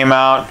I came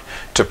out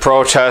to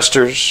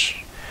protesters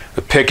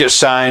with picket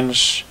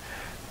signs,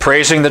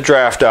 praising the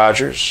draft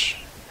dodgers,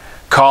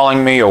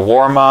 calling me a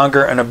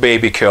warmonger and a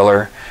baby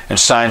killer, and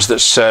signs that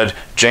said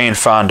Jane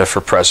Fonda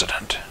for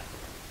president.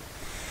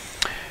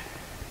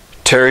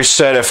 Terry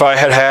said if I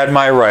had had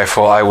my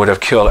rifle, I would have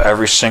killed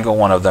every single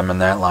one of them in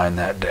that line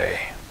that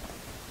day.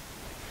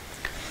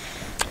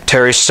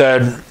 Terry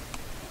said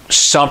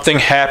something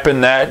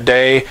happened that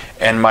day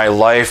and my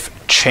life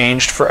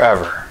changed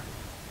forever.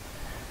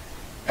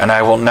 And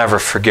I will never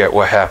forget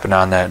what happened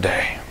on that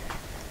day.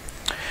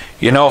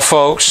 You know,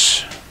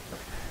 folks,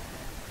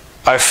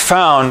 I've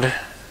found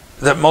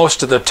that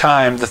most of the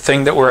time, the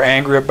thing that we're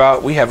angry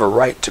about, we have a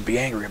right to be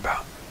angry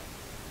about.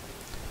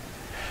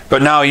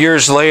 But now,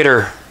 years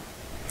later,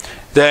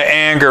 that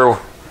anger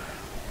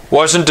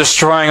wasn't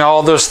destroying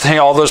all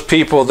those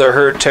people that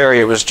hurt Terry.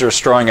 It was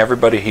destroying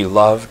everybody he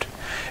loved.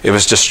 It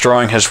was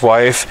destroying his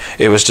wife.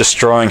 It was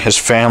destroying his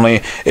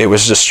family. It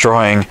was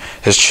destroying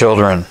his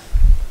children.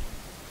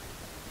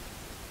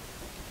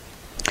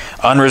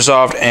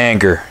 Unresolved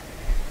anger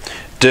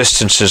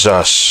distances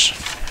us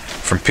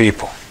from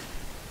people.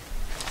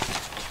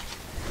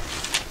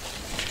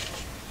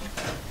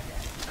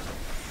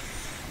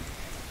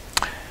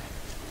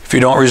 If you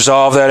don't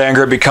resolve that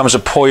anger, it becomes a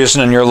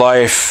poison in your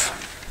life.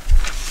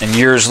 And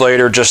years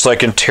later, just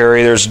like in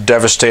Terry, there's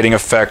devastating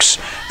effects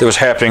that was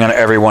happening on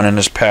everyone in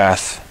his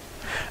path.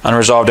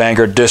 Unresolved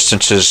anger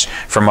distances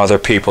from other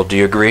people. Do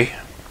you agree?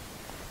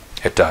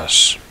 It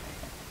does.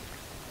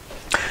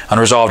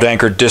 Unresolved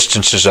anger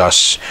distances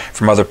us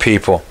from other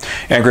people.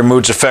 Angry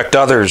moods affect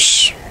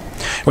others.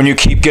 When you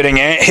keep getting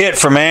hit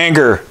from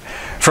anger,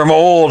 from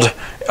old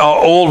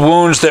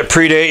wounds that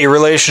predate your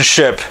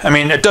relationship, I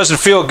mean, it doesn't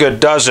feel good,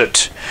 does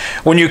it?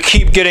 When you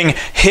keep getting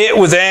hit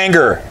with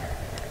anger,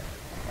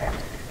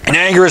 and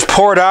anger is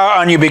poured out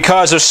on you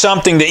because of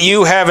something that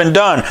you haven't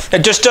done. It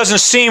just doesn't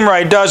seem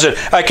right, does it?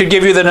 I could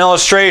give you an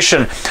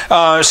illustration.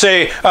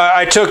 Say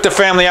I took the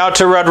family out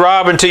to Red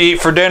Robin to eat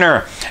for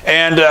dinner,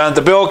 and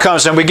the bill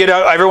comes, and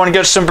everyone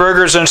gets some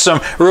burgers and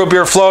some root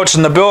beer floats,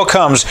 and the bill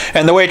comes,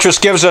 and the waitress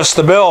gives us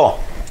the bill.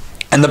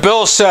 And the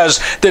bill says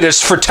that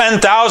it's for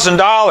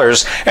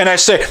 $10,000. And I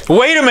say,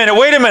 wait a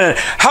minute.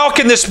 How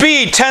can this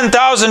be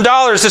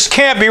 $10,000? This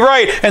can't be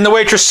right. And the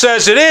waitress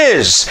says it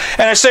is.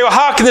 And I say, well,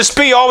 how can this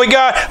be? All we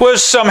got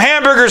was some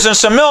hamburgers and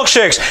some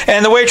milkshakes.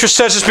 And the waitress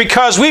says it's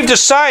because we've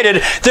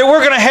decided that we're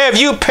going to have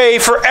you pay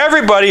for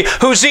everybody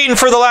who's eaten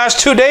for the last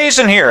 2 days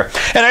in here.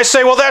 And I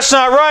say, well, that's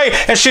not right.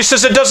 And she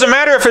says, it doesn't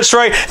matter if it's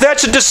right.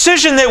 That's a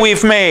decision that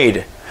we've made.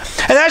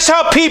 And that's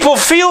how people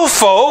feel,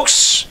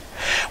 folks,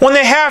 when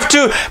they have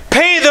to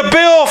pay the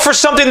bill for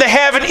something they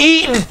haven't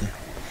eaten.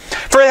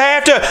 For they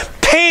have to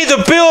pay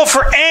the bill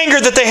for anger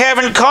that they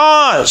haven't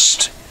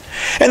caused.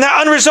 And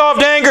that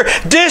unresolved anger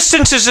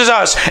distances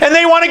us. And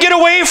they want to get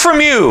away from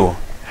you.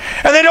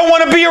 And they don't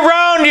want to be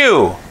around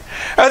you.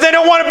 And they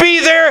don't want to be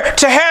there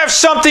to have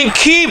something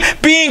keep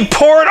being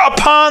poured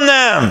upon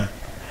them.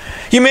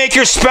 You make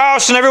your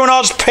spouse and everyone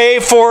else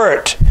pay for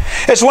it.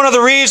 It's one of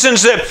the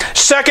reasons that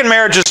second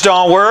marriages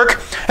don't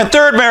work and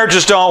third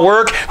marriages don't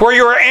work, where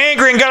you were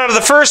angry and got out of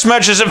the first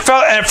marriage and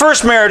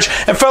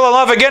fell in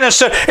love again and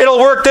said, it'll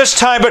work this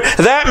time, but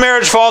that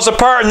marriage falls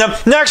apart and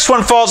the next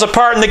one falls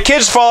apart and the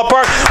kids fall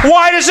apart.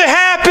 Why does it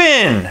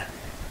happen?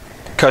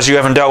 Because you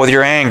haven't dealt with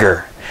your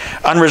anger.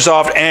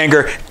 Unresolved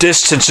anger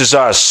distances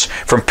us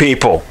from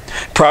people.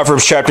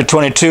 Proverbs chapter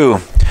 22,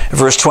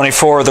 verse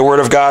 24, the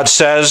Word of God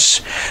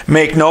says,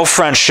 make no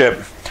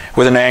friendship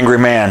with an angry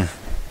man,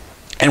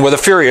 and with a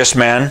furious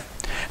man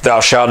thou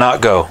shalt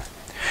not go.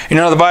 You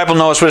know, the Bible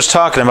knows what it's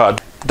talking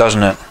about,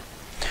 doesn't it?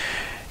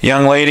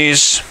 Young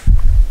ladies,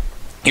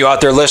 you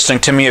out there listening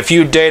to me, if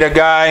you date a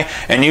guy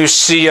and you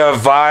see a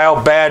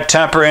vile, bad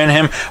temper in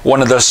him,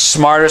 one of the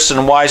smartest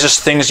and wisest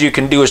things you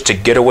can do is to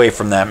get away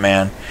from that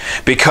man.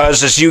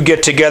 Because as you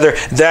get together,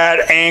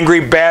 that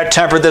angry, bad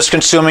temper that's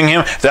consuming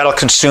him, that'll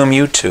consume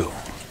you too.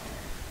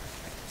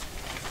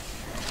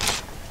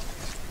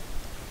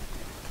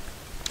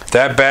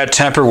 That bad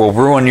temper will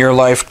ruin your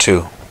life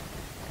too.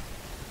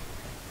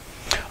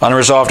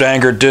 Unresolved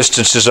anger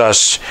distances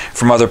us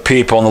from other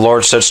people, and the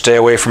Lord said stay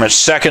away from it.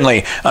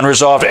 Secondly,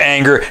 unresolved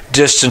anger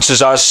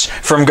distances us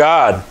from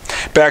God.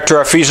 Back to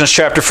our Ephesians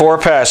chapter 4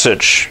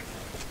 passage.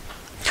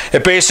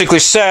 It basically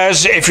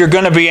says, if you're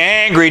going to be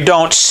angry,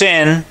 don't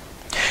sin.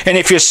 And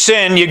if you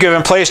sin, you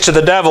give place to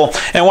the devil.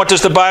 And what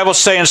does the Bible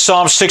say in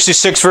Psalm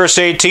 66 verse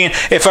 18?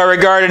 If I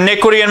regard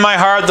iniquity in my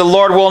heart, the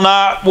Lord will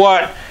not,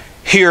 what?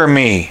 Hear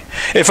me.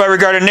 If I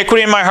regard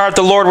iniquity in my heart,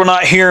 the Lord will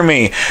not hear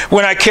me.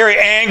 When I carry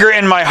anger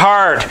in my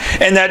heart,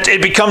 and that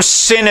it becomes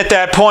sin at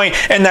that point,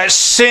 and that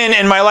sin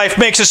in my life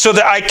makes it so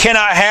that I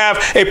cannot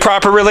have a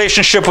proper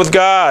relationship with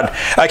God.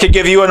 I could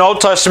give you an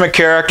Old Testament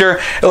character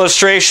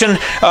illustration.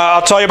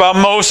 I'll tell you about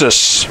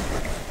Moses.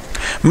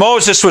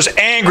 Moses was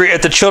angry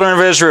at the children of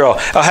Israel.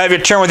 I'll have you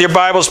turn with your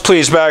Bibles,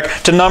 please,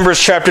 back to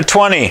Numbers chapter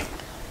 20.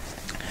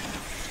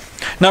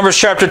 Numbers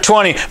chapter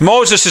 20.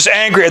 Moses is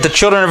angry at the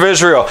children of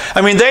Israel.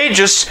 I mean,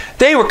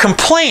 they were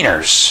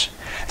complainers.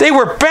 They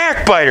were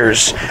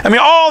backbiters. I mean,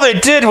 all they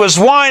did was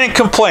whine and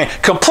complain.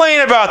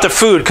 Complain about the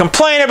food.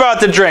 Complain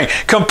about the drink.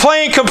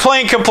 Complain,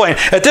 complain, complain.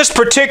 At this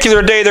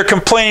particular day, they're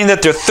complaining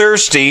that they're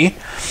thirsty.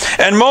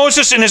 And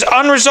Moses, in his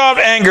unresolved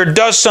anger,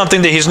 does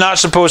something that he's not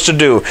supposed to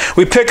do.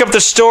 We pick up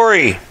the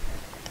story.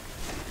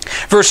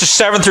 Verses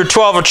 7 through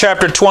 12 of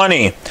chapter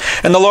 20.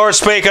 And the Lord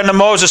spake unto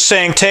Moses,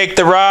 saying, take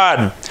the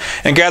rod,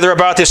 and gather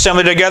about the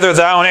assembly together,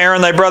 thou and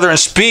Aaron thy brother, and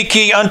speak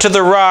ye unto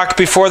the rock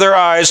before their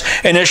eyes,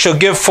 and it shall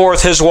give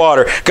forth his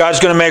water. God's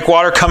going to make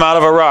water come out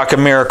of a rock, a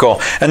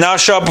miracle. And thou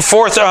shalt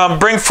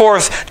bring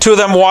forth to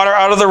them water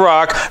out of the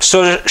rock,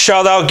 so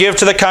shalt thou give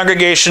to the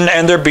congregation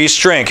and their beasts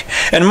drink.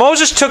 And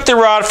Moses took the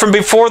rod from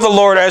before the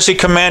Lord as he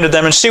commanded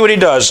them. And see what he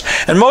does.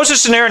 And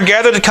Moses and Aaron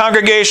gathered the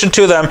congregation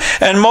to them.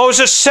 And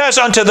Moses says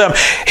unto them,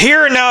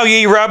 hear now,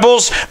 ye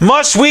rebels,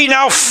 must we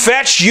now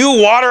fetch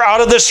you water out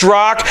of this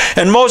rock?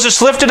 And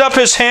Moses lifted up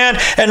his hand,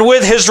 and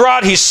with his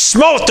rod he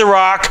smote the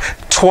rock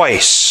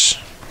twice.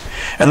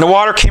 And the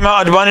water came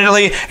out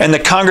abundantly, and the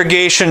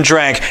congregation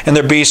drank, and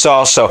their beasts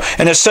also.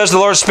 And it says, the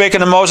Lord spake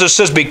unto Moses,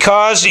 says,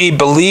 because ye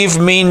believe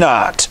me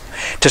not,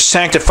 to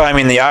sanctify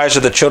me in the eyes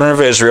of the children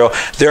of Israel,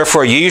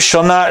 therefore ye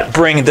shall not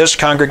bring this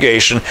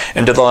congregation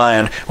into the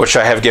land which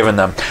I have given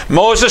them.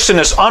 Moses, in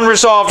his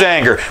unresolved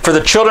anger for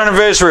the children of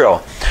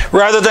Israel,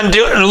 rather than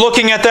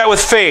looking at that with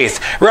faith,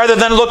 rather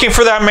than looking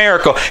for that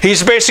miracle, he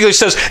basically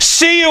says,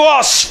 see you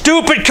all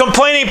stupid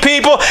complaining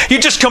people, you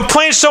just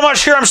complain so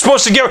much here, I'm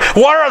supposed to give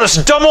water out of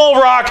this dumb old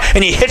rock,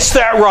 and he hits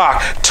that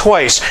rock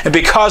twice. And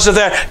because of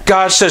that,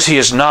 God says he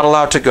is not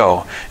allowed to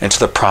go into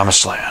the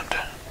promised land.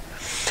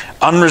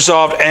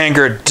 Unresolved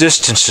anger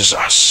distances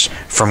us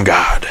from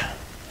God.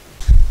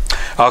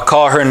 I'll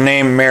call her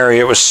name Mary.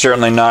 It was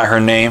certainly not her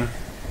name.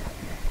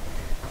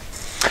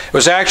 It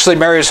was actually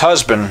Mary's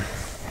husband.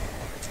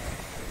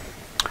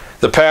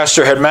 The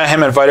pastor had met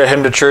him, invited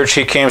him to church.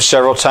 He came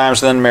several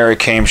times, then Mary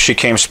came. She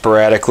came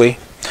sporadically.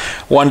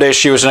 One day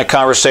she was in a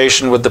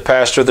conversation with the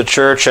pastor of the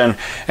church, and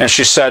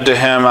she said to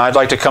him, I'd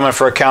like to come in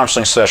for a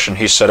counseling session.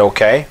 He said,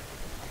 okay.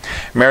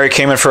 Mary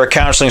came in for a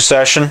counseling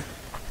session.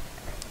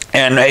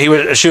 And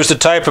she was the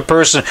type of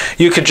person,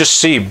 you could just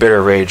see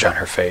bitter rage on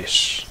her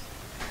face.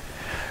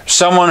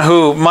 Someone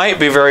who might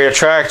be very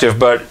attractive,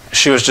 but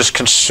she was just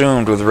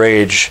consumed with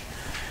rage.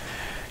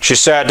 She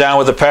sat down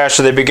with the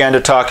pastor, they began to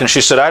talk, and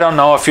she said, I don't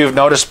know if you've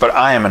noticed, but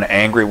I am an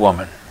angry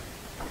woman.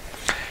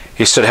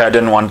 He said, I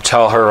didn't want to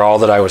tell her all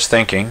that I was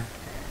thinking.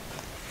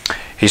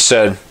 He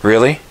said,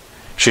 really?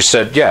 She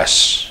said,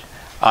 yes,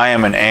 I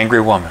am an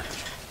angry woman.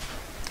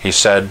 He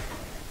said,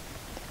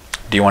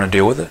 do you want to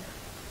deal with it?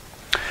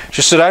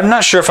 She said, I'm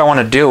not sure if I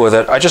want to deal with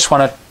it. I just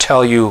want to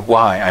tell you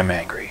why I'm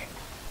angry.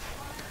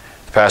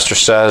 The pastor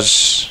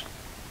says,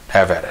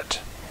 have at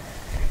it.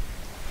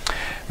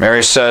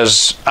 Mary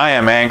says, I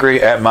am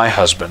angry at my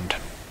husband.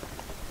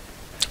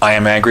 I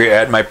am angry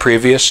at my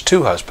previous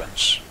 2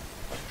 husbands.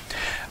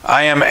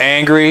 I am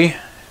angry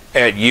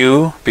at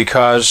you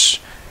because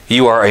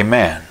you are a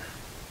man.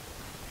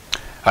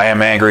 I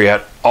am angry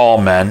at all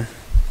men.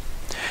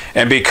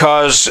 And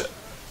because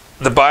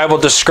the Bible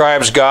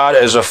describes God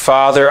as a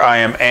father, I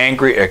am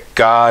angry at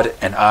God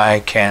and I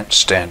can't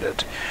stand it.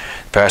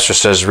 The pastor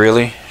says,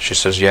 really? She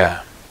says,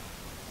 yeah.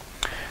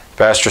 The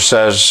pastor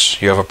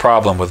says, you have a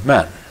problem with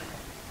men.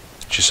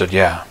 She said,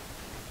 yeah.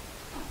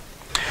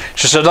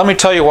 She said, let me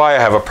tell you why I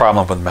have a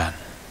problem with men.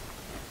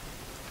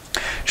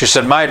 She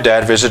said, my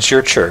dad visits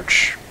your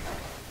church.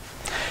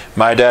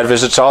 My dad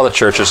visits all the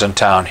churches in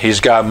town. He's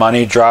got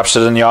money, drops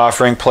it in the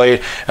offering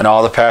plate, and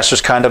all the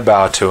pastors kind of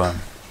bow to him.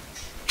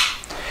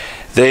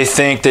 They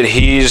think that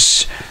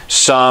he's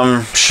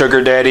some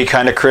sugar daddy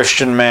kind of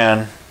Christian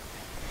man.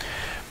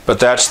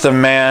 But that's the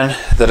man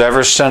that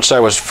ever since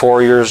I was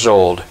 4 years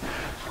old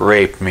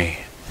raped me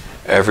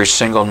every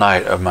single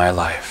night of my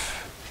life.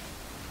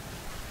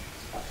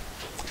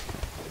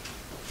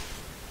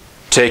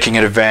 Taking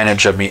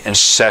advantage of me,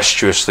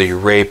 incestuously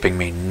raping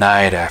me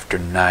night after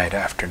night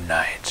after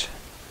night.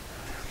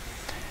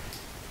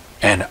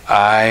 And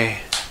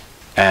I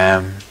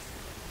am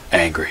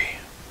angry.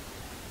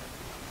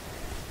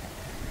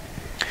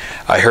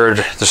 I heard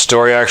the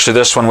story. Actually,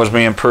 this one was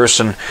me in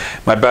person.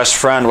 My best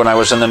friend when I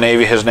was in the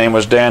Navy, his name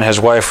was Dan. His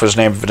wife was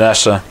named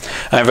Vanessa.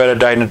 I invited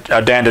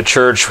Dan to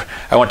church.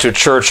 I went to a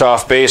church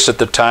off base at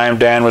the time.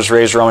 Dan was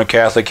raised Roman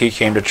Catholic. He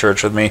came to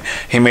church with me.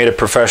 He made a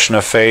profession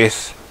of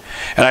faith.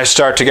 And I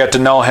started to get to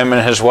know him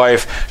and his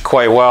wife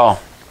quite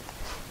well.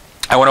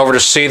 I went over to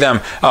see them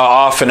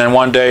often, and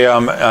one day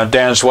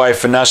Dan's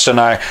wife, Vanessa, and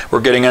I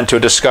were getting into a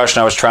discussion.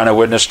 I was trying to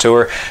witness to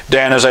her.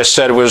 Dan, as I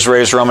said, was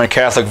raised Roman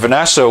Catholic.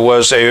 Vanessa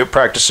was a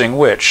practicing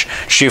witch.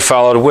 She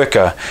followed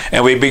Wicca.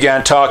 And we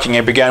began talking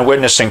and began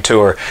witnessing to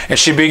her. And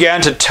she began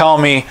to tell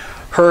me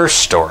her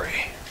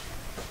story.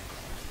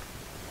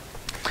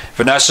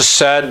 Vanessa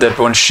said that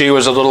when she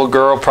was a little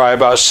girl, probably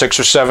about 6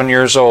 or 7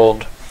 years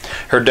old,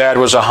 her dad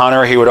was a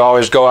hunter. He would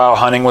always go out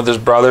hunting with his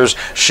brothers.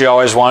 She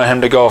always wanted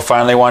him to go.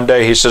 Finally, one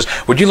day, he says,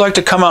 "Would you like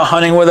to come out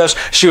hunting with us?"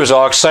 She was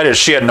all excited.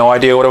 She had no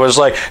idea what it was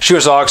like. She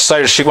was all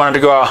excited. She wanted to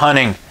go out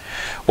hunting.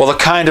 Well, the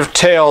kind of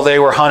tail they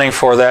were hunting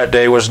for that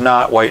day was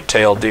not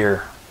white-tailed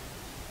deer.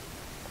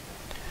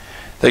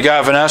 They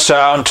got Vanessa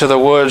out into the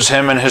woods,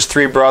 him and his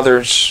 3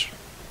 brothers.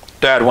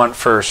 Dad went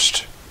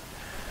first.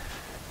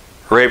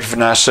 Raped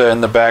Vanessa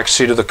in the back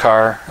seat of the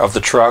car, of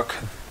the truck.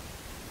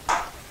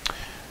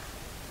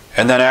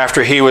 And then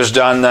after he was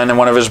done, then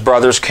one of his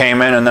brothers came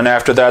in, and then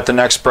after that the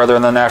next brother,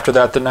 and then after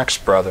that the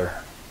next brother.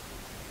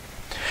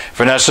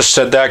 Vanessa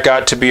said that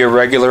got to be a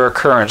regular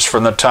occurrence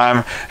from the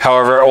time,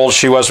 however old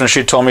she was when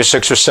she told me,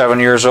 6 or 7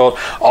 years old,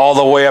 all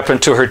the way up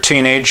into her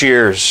teenage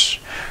years.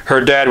 Her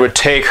dad would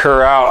take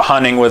her out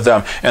hunting with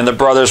them, and the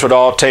brothers would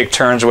all take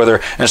turns with her.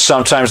 And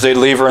sometimes they'd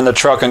leave her in the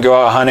truck and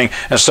go out hunting,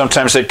 and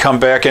sometimes they'd come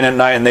back in at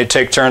night and they'd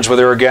take turns with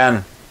her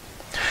again.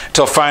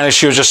 Until finally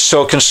she was just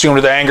so consumed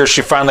with anger,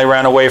 she finally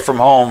ran away from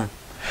home.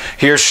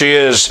 Here she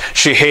is.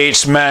 She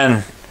hates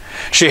men.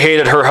 She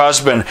hated her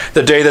husband.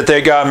 The day that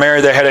they got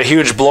married, they had a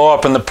huge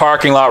blow-up in the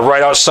parking lot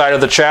right outside of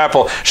the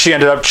chapel. She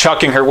ended up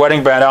chucking her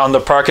wedding band out in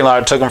the parking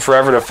lot. It took them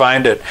forever to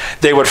find it.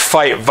 They would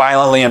fight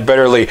violently and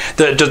bitterly.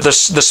 The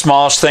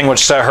smallest thing would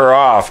set her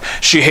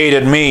off. She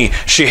hated me.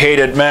 She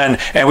hated men.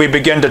 And we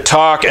began to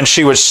talk, and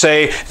she would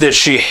say that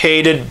she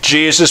hated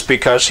Jesus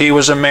because he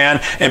was a man,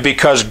 and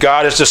because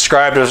God is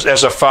described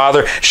as a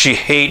father, she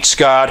hates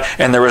God,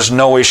 and there was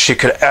no way she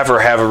could ever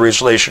have a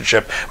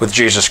relationship with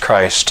Jesus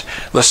Christ.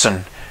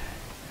 Listen,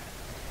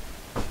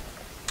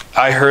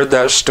 I heard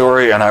that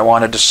story and I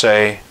wanted to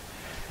say,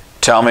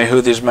 tell me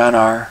who these men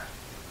are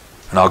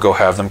and I'll go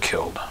have them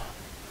killed.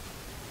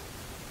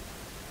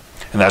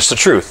 And that's the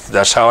truth.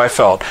 That's how I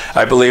felt.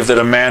 I believe that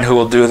a man who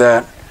will do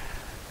that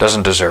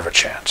doesn't deserve a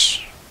chance.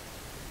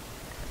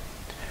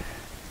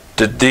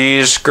 Did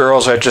these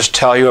girls I just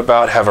tell you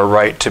about have a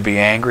right to be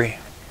angry?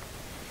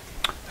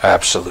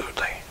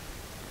 Absolutely.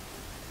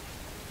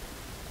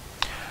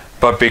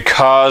 But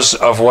because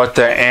of what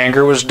that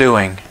anger was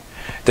doing,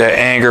 that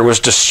anger was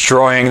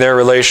destroying their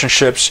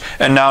relationships,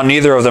 and now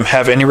neither of them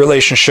have any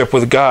relationship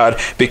with God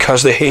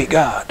because they hate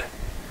God.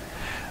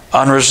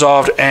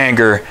 Unresolved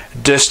anger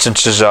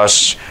distances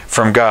us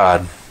from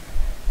God.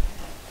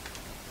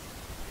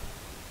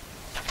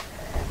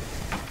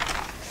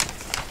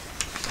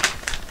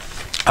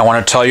 I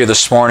want to tell you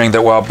this morning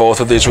that while both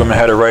of these women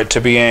had a right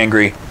to be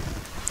angry,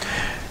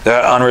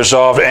 that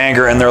unresolved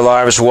anger in their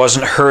lives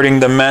wasn't hurting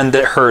the men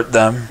that hurt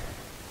them.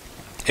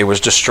 It was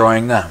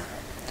destroying them.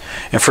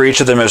 And for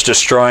each of them is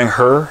destroying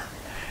her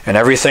and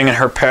everything in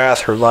her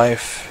path, her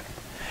life.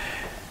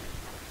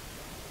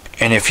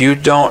 And if you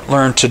don't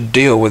learn to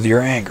deal with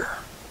your anger,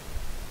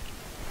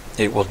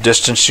 it will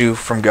distance you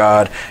from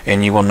God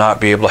and you will not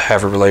be able to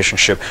have a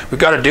relationship.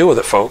 We've got to deal with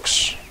it,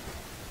 folks.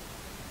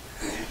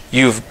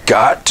 You've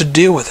got to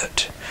deal with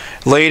it.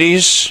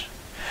 Ladies,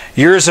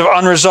 years of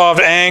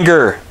unresolved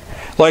anger,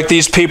 like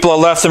these people, that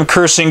left them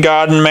cursing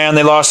God and man.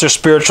 They lost their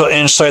spiritual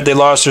insight. They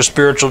lost their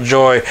spiritual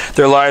joy.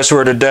 Their lives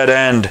were at a dead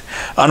end.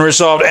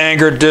 Unresolved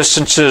anger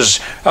distances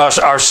us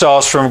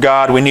ourselves from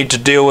God. We need to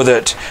deal with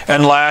it.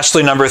 And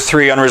lastly, number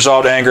 3,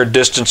 unresolved anger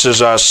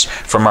distances us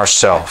from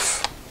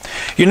ourselves.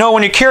 You know,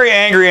 when you carry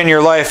anger in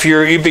your life,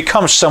 you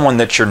become someone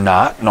that you're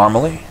not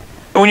normally.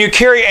 When you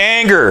carry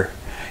anger,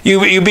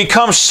 you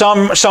become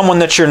someone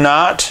that you're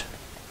not.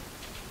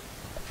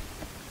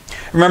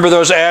 Remember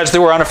those ads that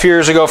were on a few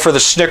years ago for the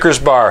Snickers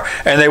bar?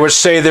 And they would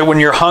say that when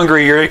you're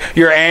hungry,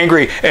 you're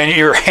angry, and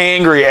you're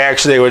hangry,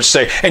 actually, they would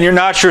say. And you're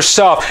not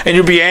yourself, and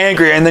you'll be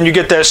angry, and then you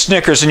get that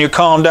Snickers, and you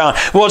calm down.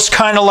 Well, it's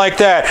kind of like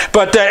that.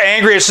 But that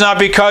angry, it's not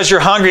because you're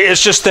hungry.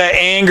 It's just that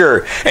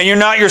anger. And you're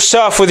not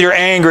yourself with your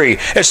angry.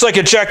 It's like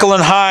a Jekyll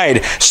and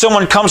Hyde.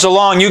 Someone comes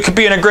along, you could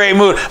be in a great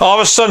mood. All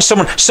of a sudden,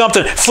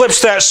 something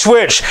flips that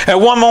switch.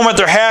 At one moment,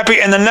 they're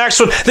happy, and the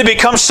next one, they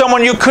become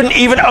someone you couldn't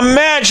even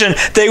imagine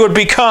they would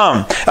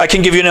become. I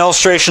can give you an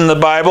illustration in the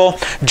Bible.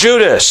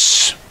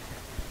 Judas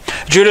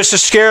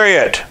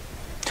Iscariot.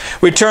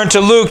 We turn to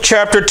Luke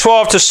chapter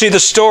 12 to see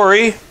the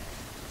story.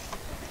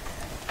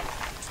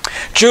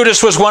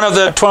 Judas was one of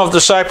the 12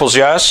 disciples,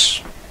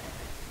 yes?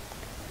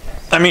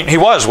 I mean, he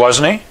was,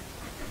 wasn't he?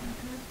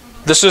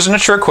 This isn't a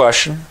trick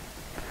question.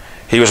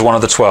 He was one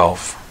of the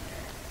 12.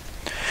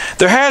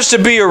 There has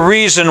to be a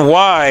reason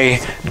why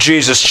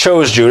Jesus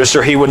chose Judas,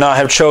 or he would not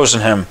have chosen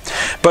him.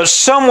 But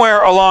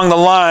somewhere along the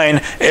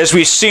line, as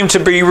we seem to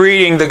be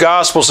reading the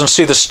Gospels and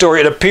see the story,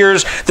 it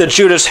appears that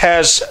Judas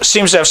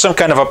seems to have some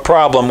kind of a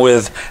problem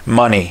with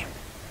money.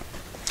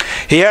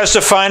 He has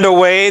to find a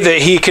way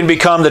that he can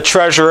become the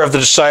treasurer of the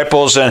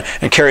disciples and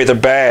carry the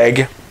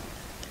bag.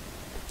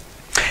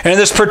 And in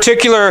this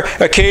particular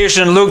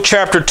occasion, Luke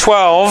chapter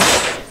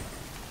 12,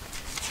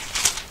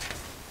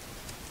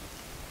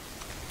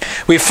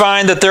 we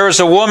find that there is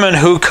a woman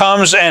who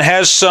comes and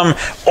has some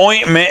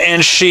ointment,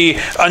 and she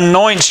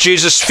anoints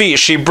Jesus' feet.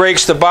 She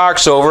breaks the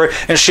box over it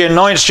and she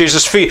anoints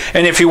Jesus' feet.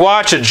 And if you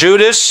watch it,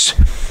 Judas,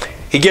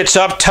 he gets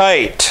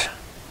uptight.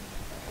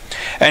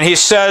 And he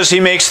says, he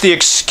makes the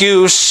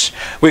excuse,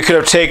 we could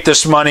have taken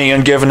this money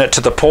and given it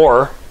to the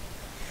poor.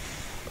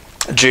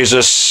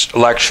 Jesus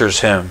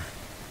lectures him.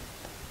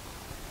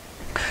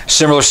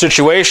 Similar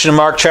situation in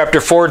Mark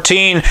chapter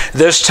 14.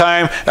 This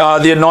time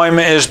the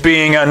anointment is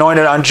being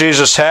anointed on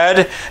Jesus'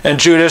 head, and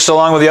Judas,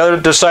 along with the other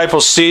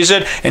disciples, sees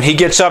it, and he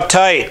gets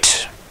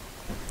uptight.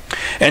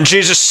 And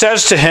Jesus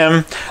says to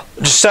him,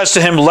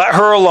 let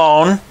her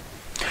alone.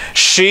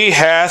 She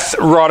hath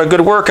wrought a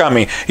good work on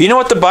me. You know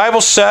what the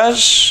Bible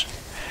says?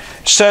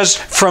 It says,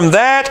 from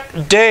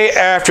that day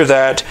after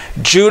that,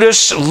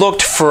 Judas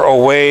looked for a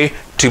way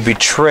to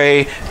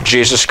betray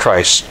Jesus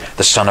Christ,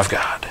 the Son of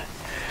God.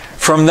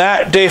 From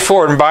that day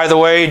forward, and by the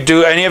way,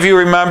 do any of you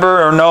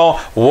remember or know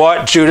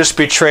what Judas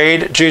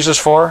betrayed Jesus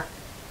for?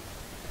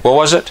 What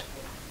was it?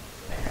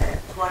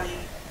 20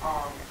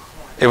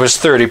 It was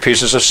 30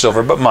 pieces of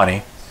silver, but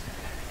money.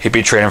 He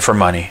betrayed him for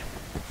money.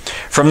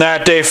 From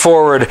that day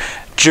forward,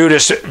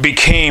 Judas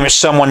became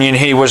someone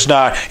he was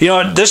not. You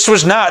know, this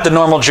was not the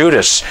normal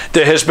Judas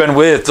that has been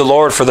with the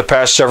Lord for the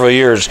past several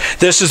years.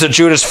 This is a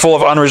Judas full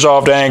of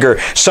unresolved anger.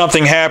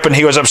 Something happened.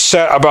 He was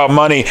upset about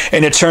money,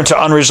 and it turned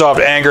to unresolved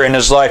anger in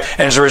his life.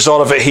 And as a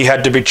result of it, he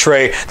had to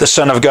betray the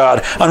Son of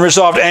God.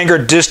 Unresolved anger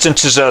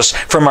distances us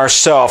from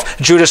ourselves.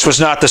 Judas was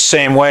not the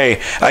same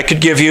way. I could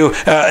give you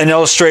an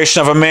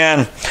illustration of a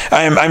man.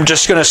 I'm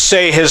just going to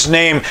say his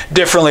name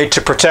differently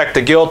to protect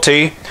the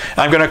guilty.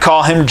 I'm going to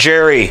call him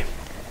Jerry.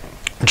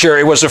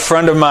 Jerry was a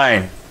friend of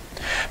mine.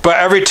 But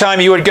every time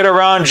you would get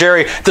around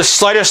Jerry, the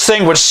slightest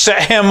thing would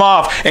set him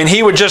off, and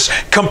he would just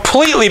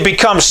completely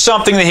become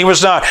something that he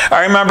was not.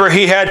 I remember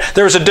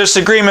there was a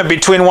disagreement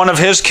between one of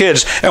his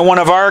kids and one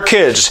of our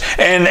kids,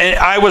 and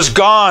I was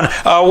gone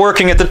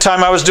working at the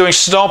time. I was doing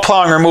snow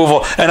plowing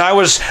removal, and I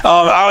was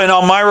out in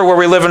Elmira where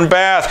we live in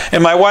Bath,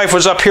 and my wife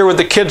was up here with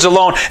the kids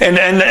alone,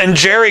 and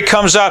Jerry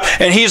comes up,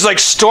 and he's like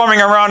storming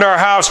around our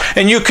house,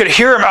 and you could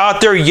hear him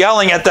out there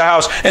yelling at the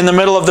house in the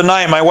middle of the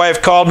night. My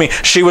wife called me.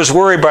 She was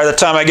worried by the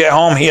time I get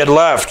home. He had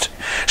left.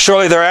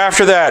 Shortly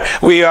thereafter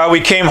that,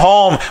 we came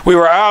home. We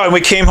were out and we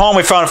came home.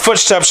 We found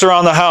footsteps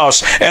around the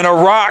house and a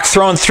rock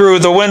thrown through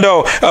the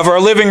window of our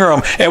living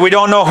room. And we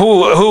don't know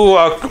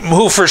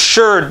who for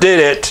sure did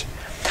it.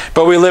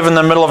 But we live in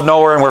the middle of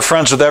nowhere and we're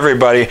friends with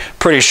everybody.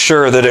 Pretty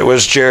sure that it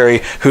was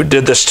Jerry who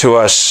did this to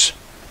us.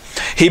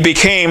 He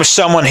became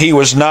someone he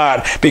was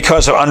not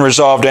because of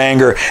unresolved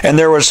anger. And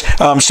there was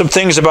some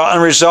things about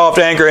unresolved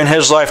anger in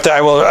his life that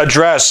I will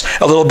address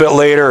a little bit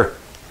later.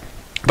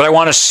 But I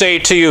want to say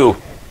to you,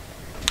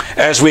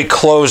 as we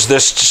close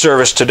this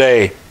service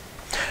today,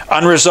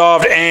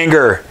 unresolved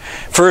anger.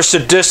 First,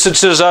 it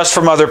distances us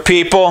from other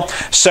people.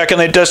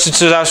 Secondly, it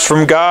distances us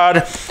from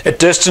God. It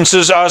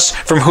distances us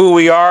from who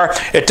we are.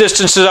 It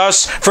distances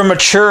us from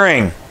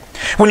maturing.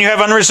 When you have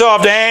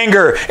unresolved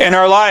anger in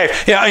our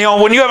life,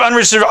 when you have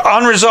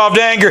unresolved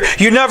anger,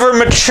 you never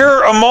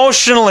mature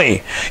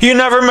emotionally. You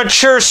never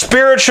mature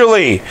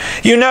spiritually.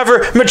 You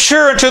never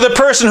mature into the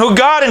person who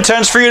God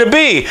intends for you to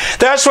be.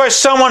 That's why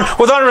someone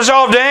with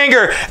unresolved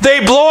anger,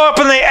 they blow up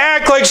and they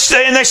act like,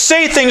 and they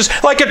say things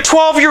like a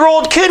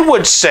 12-year-old kid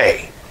would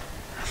say.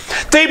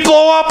 They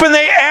blow up and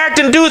they act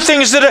and do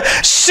things that a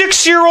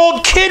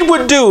 6-year-old kid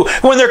would do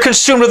when they're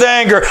consumed with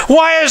anger.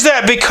 Why is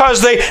that?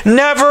 Because they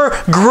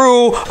never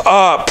grew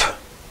up.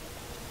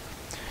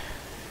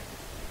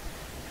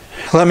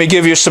 Let me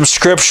give you some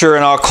scripture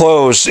and I'll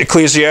close.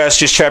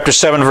 Ecclesiastes chapter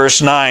 7,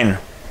 verse 9.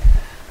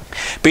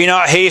 Be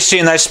not hasty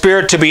in thy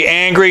spirit to be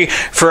angry,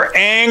 for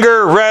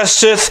anger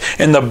resteth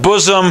in the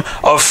bosom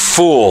of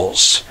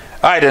fools.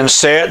 I didn't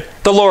say it.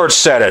 The Lord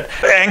said it.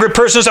 An angry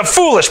person is a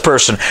foolish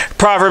person.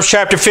 Proverbs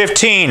chapter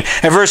 15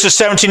 and verses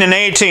 17 and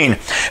 18.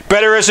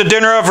 Better is a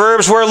dinner of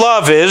herbs where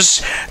love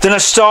is than a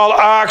stalled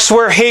ox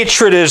where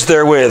hatred is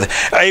therewith.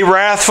 A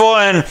wrathful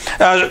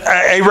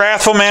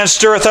man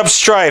stirreth up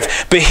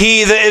strife, but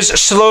he that is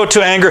slow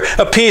to anger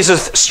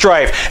appeaseth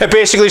strife. It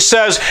basically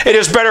says it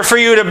is better for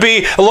you to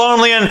be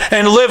lonely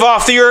and live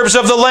off the herbs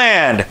of the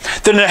land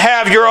than to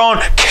have your own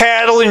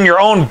cattle and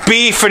your own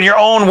beef and your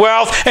own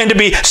wealth and to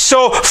be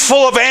so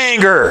full of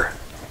anger.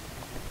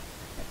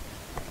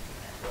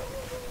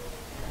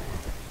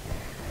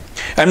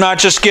 I'm not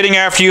just getting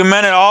after you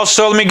men, and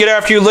also let me get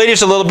after you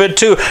ladies a little bit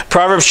too.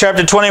 Proverbs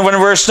chapter 21,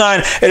 verse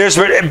 9. It is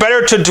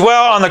better to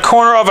dwell on the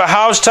corner of a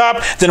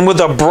housetop than with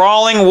a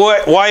brawling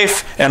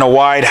wife in a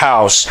wide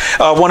house.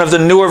 One of the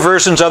newer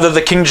versions other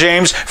the King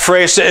James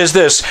phrase is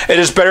this: it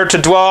is better to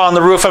dwell on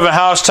the roof of a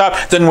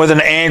housetop than with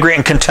an angry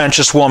and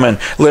contentious woman.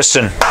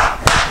 Listen.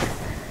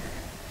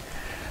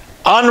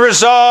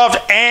 Unresolved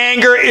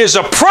anger is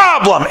a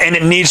problem, and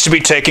it needs to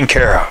be taken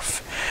care of.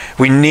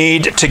 We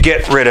need to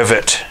get rid of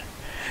it.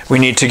 We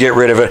need to get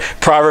rid of it.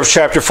 Proverbs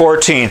chapter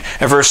 14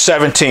 and verse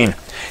 17.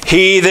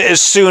 He that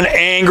is soon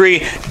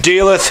angry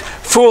dealeth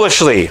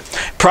foolishly.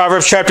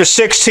 Proverbs chapter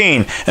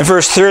 16 and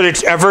verse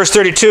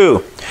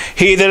 32.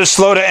 He that is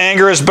slow to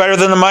anger is better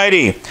than the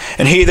mighty,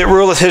 and he that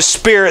ruleth his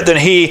spirit than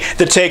he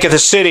that taketh a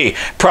city.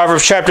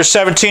 Proverbs chapter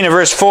 17 and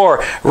verse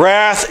 4.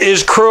 Wrath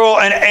is cruel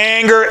and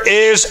anger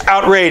is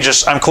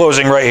outrageous. I'm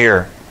closing right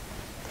here.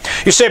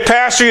 You say,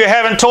 Pastor, you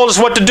haven't told us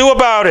what to do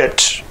about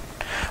it.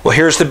 Well,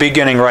 here's the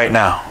beginning right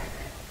now.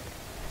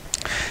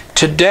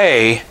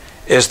 Today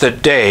is the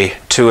day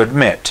to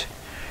admit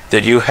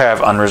that you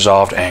have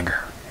unresolved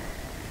anger.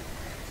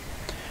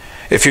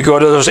 If you go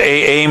to those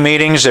AA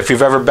meetings, if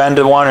you've ever been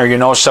to one or you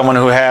know someone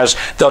who has,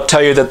 they'll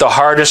tell you that the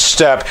hardest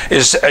step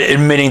is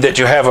admitting that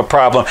you have a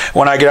problem.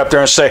 When I get up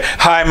there and say,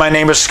 hi, my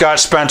name is Scott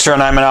Spencer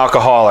and I'm an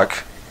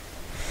alcoholic.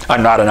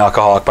 I'm not an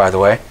alcoholic, by the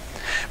way.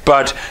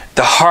 But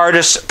the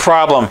hardest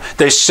problem,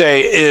 they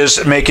say,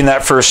 is making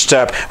that first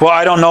step. Well,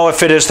 I don't know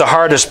if it is the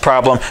hardest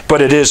problem,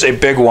 but it is a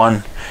big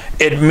one.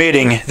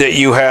 Admitting that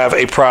you have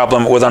a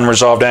problem with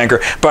unresolved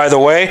anger. By the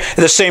way,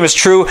 the same is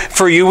true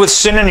for you with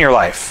sin in your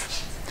life.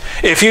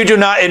 If you do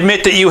not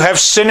admit that you have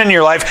sin in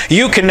your life,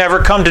 you can never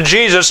come to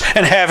Jesus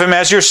and have Him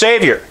as your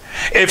Savior.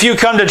 If you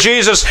come to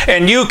Jesus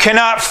and you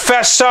cannot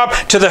fess up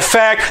to the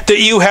fact that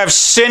you have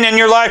sin in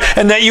your life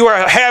and that you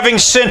are having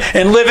sin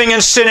and living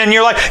in sin in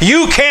your life,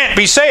 you can't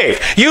be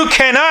saved. You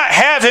cannot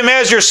have Him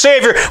as your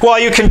Savior while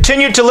you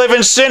continue to live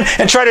in sin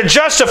and try to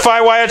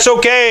justify why it's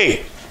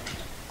okay.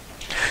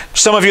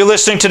 Some of you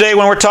listening today,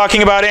 when we're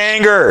talking about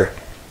anger,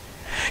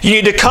 you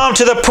need to come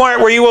to the point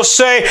where you will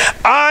say,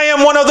 I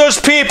am one of those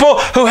people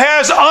who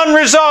has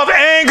unresolved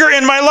anger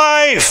in my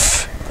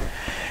life.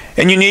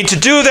 And you need to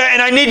do that,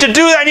 and I need to do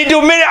that. I need to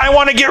admit it. I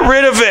want to get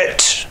rid of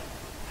it.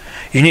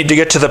 You need to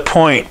get to the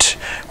point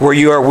where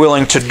you are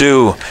willing to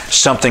do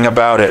something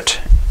about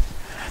it.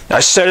 I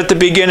said at the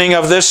beginning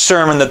of this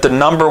sermon that the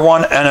number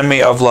one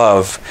enemy of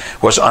love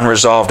was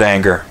unresolved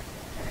anger.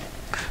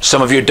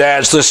 Some of you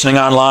dads listening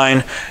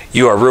online,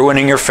 you are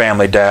ruining your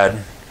family,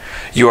 Dad.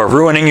 You are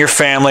ruining your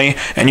family,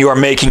 and you are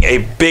making a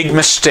big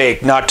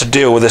mistake not to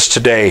deal with this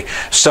today.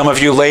 Some of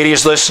you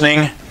ladies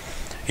listening,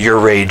 you're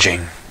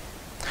raging.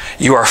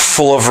 You are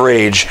full of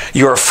rage.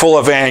 You are full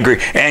of angry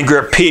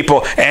at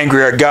people,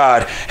 angry at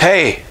God.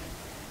 Hey,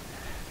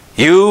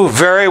 you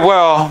very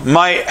well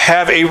might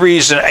have a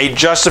reason, a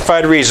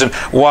justified reason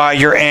why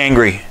you're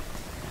angry.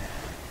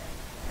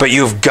 But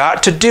you've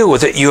got to deal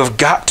with it. You have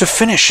got to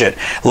finish it.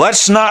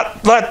 Let's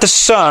not let the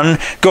sun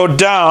go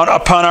down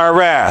upon our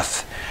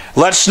wrath.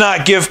 Let's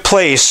not give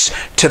place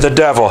to the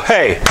devil.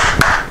 Hey,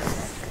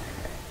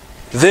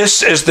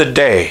 this is the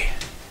day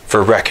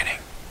for reckoning.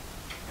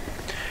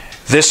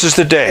 This is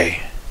the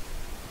day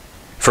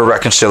for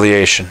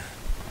reconciliation.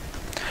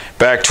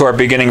 Back to our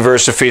beginning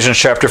verse, Ephesians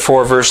chapter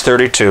 4, verse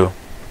 32.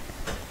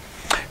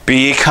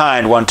 Be ye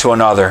kind one to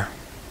another,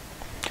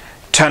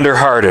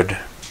 tender-hearted,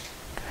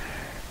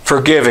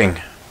 forgiving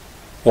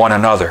one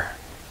another.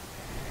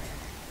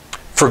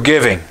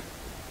 Forgiving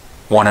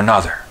one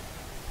another.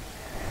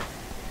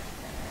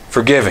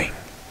 Forgiving.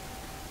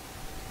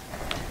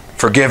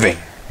 Forgiving.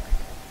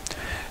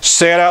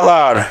 Say it out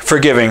loud.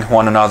 Forgiving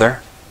one another.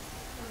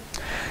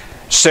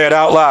 Say it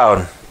out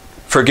loud.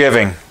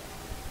 Forgiving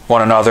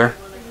one another.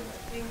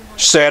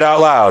 Say it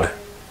out loud.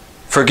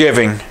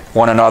 Forgiving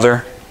one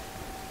another.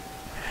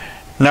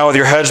 Now with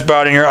your heads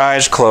bowed and your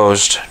eyes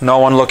closed, no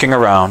one looking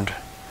around.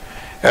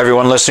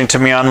 Everyone listening to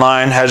me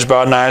online, heads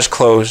bowed and eyes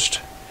closed.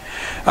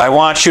 I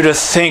want you to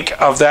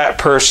think of that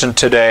person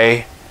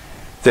today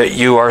that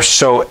you are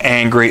so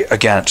angry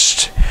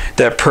against.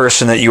 That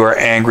person that you are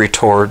angry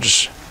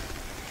towards.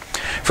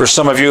 For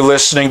some of you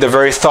listening, the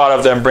very thought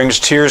of them brings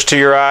tears to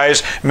your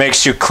eyes,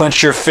 makes you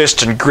clench your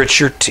fist and grit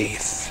your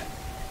teeth.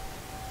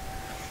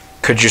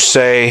 Could you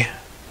say,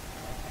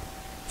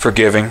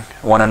 forgiving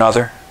one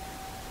another?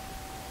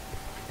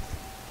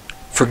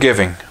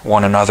 Forgiving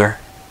one another.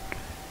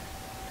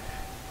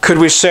 Could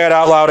we say it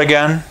out loud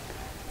again?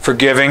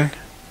 Forgiving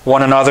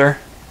one another.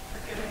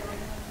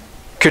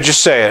 Could you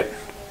say it?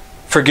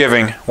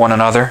 Forgiving one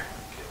another.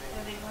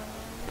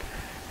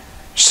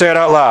 Say it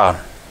out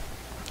loud.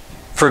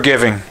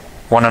 Forgiving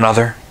one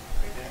another.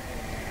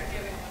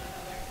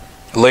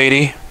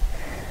 Lady,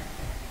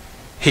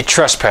 he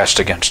trespassed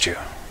against you.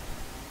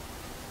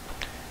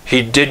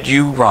 He did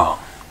you wrong.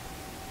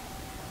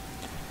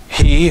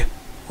 He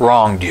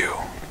wronged you.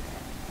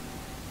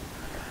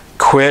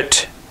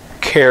 Quit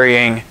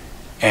carrying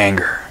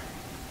anger.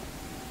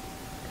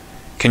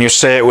 Can you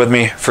say it with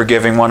me?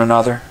 Forgiving one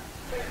another?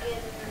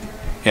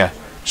 Yeah.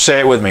 Say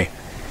it with me.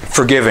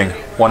 Forgiving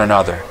one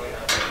another.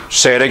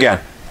 Say it again.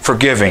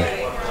 Forgiving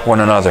one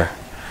another.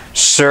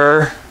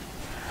 Sir,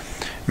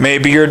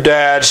 maybe your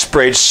dad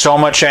sprayed so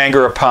much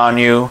anger upon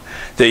you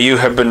that you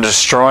have been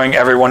destroying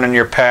everyone in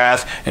your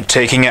path and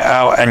taking it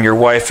out on your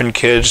wife and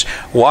kids.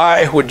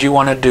 Why would you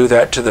want to do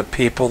that to the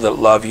people that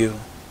love you?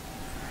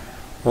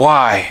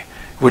 Why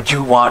would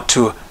you want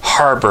to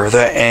harbor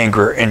that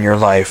anger in your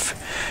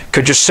life?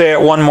 Could you say it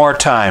one more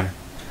time?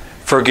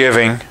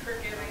 Forgiving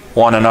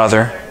one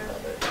another.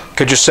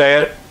 Could you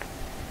say it?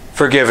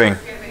 Forgiving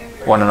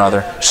one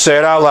another. Say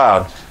it out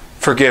loud.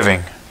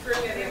 Forgiving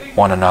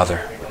one another.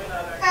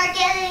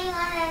 Forgiving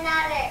one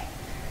another.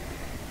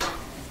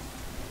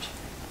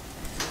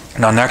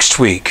 Now next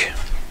week,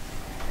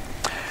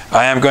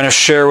 I am going to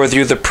share with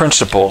you the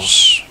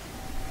principles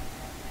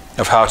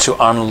of how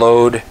to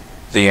unload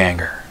the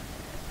anger.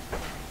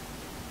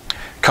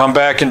 Come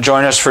back and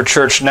join us for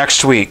church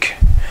next week,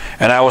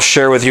 and I will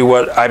share with you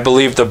what I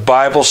believe the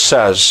Bible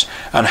says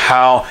on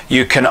how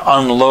you can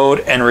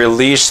unload and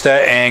release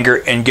that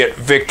anger and get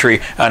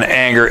victory on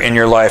anger in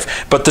your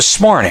life. But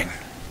this morning,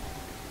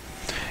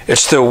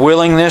 it's the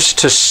willingness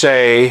to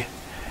say,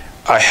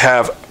 I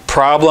have a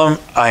problem,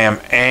 I am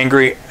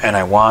angry, and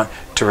I want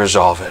to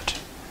resolve it.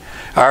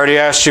 I already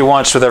asked you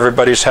once with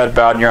everybody's head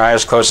bowed and your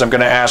eyes closed. I'm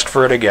going to ask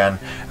for it again.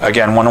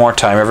 Again, one more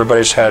time.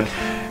 Everybody's head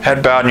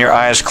bowed and your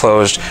eyes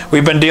closed.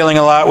 We've been dealing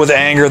a lot with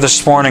anger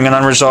this morning and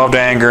unresolved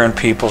anger in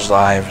people's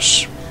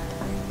lives.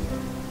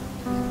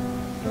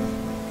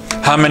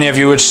 How many of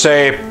you would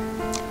say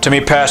to me,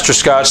 Pastor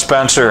Scott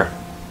Spencer,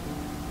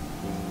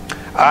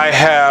 I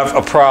have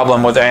a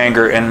problem with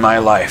anger in my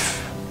life?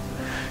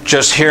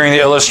 Just hearing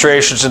the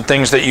illustrations and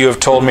things that you have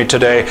told me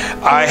today,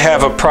 I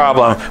have a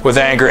problem with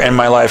anger in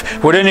my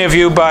life. Would any of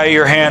you, by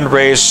your hand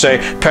raised, say,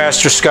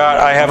 Pastor Scott,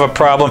 I have a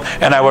problem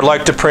and I would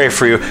like to pray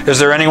for you? Is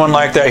there anyone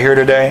like that here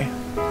today?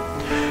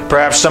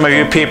 Perhaps some of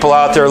you people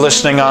out there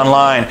listening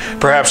online,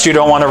 perhaps you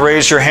don't want to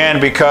raise your hand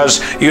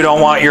because you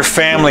don't want your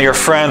family or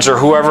friends or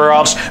whoever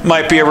else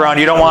might be around,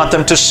 you don't want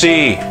them to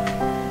see.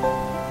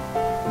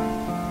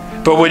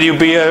 But would you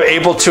be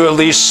able to at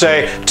least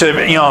say,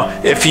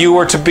 if you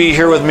were to be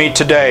here with me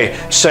today,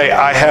 say,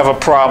 I have a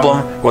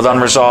problem with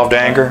unresolved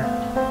anger?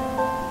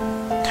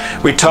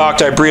 We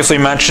talked, I briefly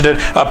mentioned it,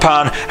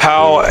 upon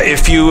how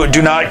if you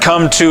do not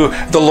come to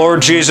the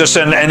Lord Jesus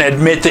and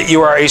admit that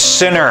you are a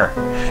sinner,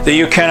 that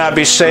you cannot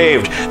be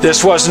saved.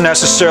 This wasn't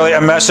necessarily a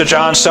message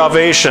on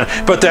salvation,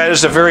 but that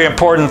is a very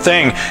important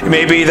thing.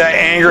 Maybe that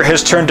anger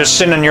has turned to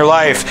sin in your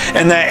life,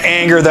 and that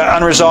anger,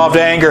 that unresolved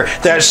anger,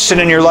 that sin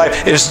in your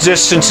life is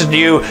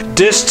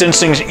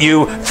distancing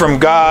you from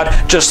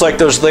God, just like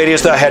those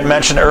ladies that I had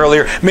mentioned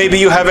earlier. Maybe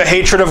you have a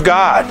hatred of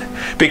God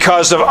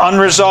because of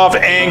unresolved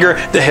anger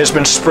that has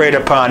been sprayed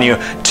upon you.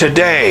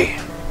 Today,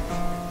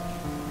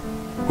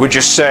 would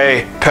you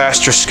say,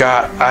 Pastor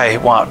Scott, I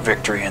want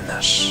victory in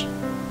this?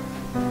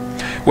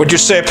 Would you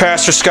say,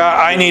 Pastor Scott,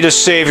 I need a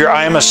Savior,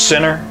 I am a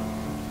sinner?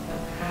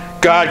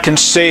 God can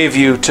save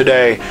you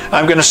today.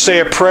 I'm going to say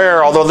a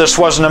prayer, although this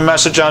wasn't a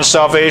message on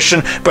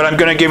salvation, but I'm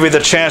going to give you the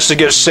chance to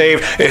get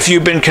saved. If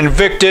you've been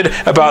convicted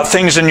about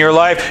things in your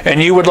life and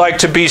you would like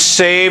to be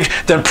saved,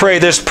 then pray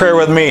this prayer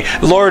with me.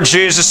 Lord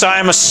Jesus, I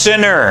am a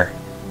sinner.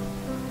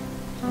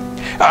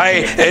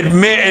 I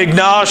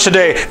acknowledge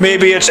today,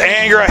 maybe it's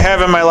anger I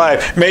have in my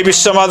life, maybe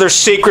some other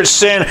secret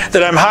sin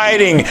that I'm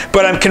hiding,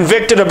 but I'm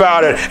convicted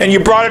about it, and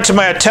you brought it to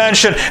my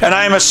attention, and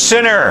I am a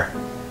sinner,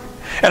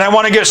 and I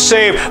want to get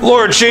saved.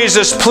 Lord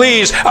Jesus,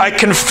 please, I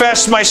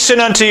confess my sin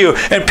unto you.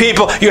 And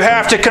people, you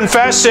have to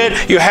confess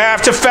it. You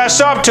have to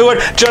fess up to it,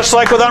 just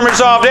like with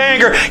unresolved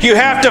anger. You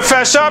have to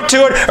fess up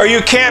to it, or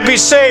you can't be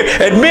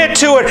saved. Admit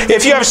to it.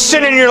 If you have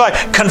sin in your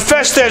life,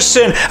 confess that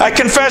sin. I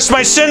confess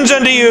my sins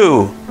unto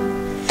you.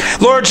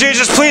 Lord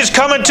Jesus, please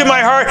come into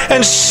my heart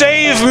and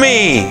save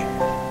me.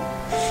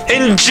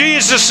 In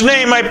Jesus'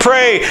 name I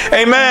pray.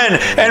 Amen.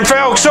 And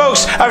folks,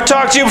 I've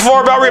talked to you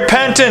before about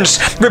repentance.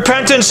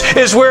 Repentance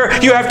is where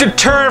you have to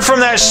turn from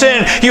that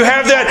sin. You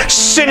have that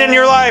sin in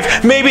your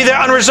life. Maybe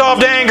that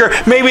unresolved anger.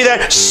 Maybe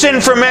that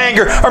sin from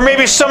anger. Or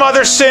maybe some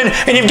other sin,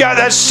 and you've got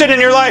that sin in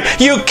your life.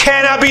 You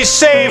cannot be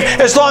saved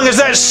as long as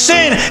that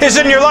sin is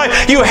in your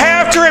life. You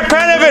have to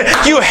repent of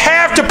it. You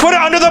have to put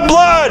it under the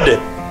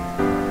blood.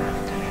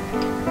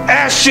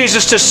 Ask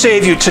Jesus to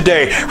save you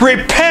today.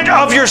 Repent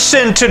of your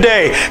sin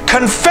today.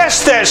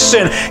 Confess that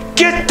sin.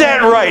 Get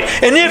that right.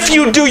 And if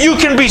you do, you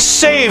can be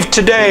saved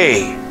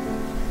today.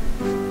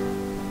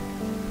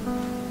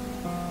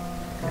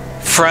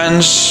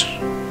 Friends,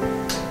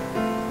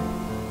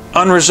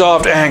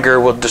 unresolved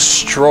anger will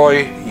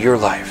destroy your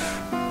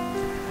life.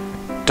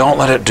 Don't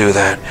let it do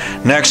that.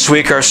 Next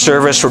week, our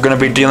service, we're going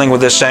to be dealing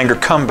with this anger.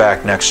 Come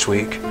back next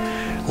week.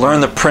 Learn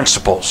the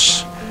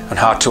principles on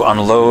how to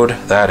unload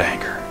that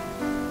anger.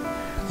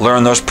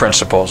 Learn those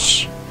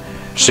principles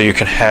so you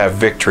can have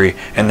victory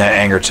in that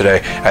anger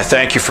today. I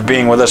thank you for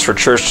being with us for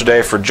church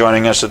today, for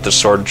joining us at the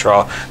Sword and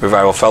Trowel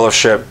Revival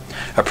Fellowship.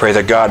 I pray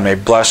that God may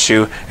bless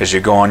you as you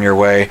go on your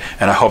way,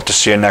 and I hope to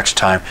see you next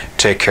time.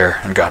 Take care,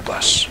 and God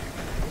bless.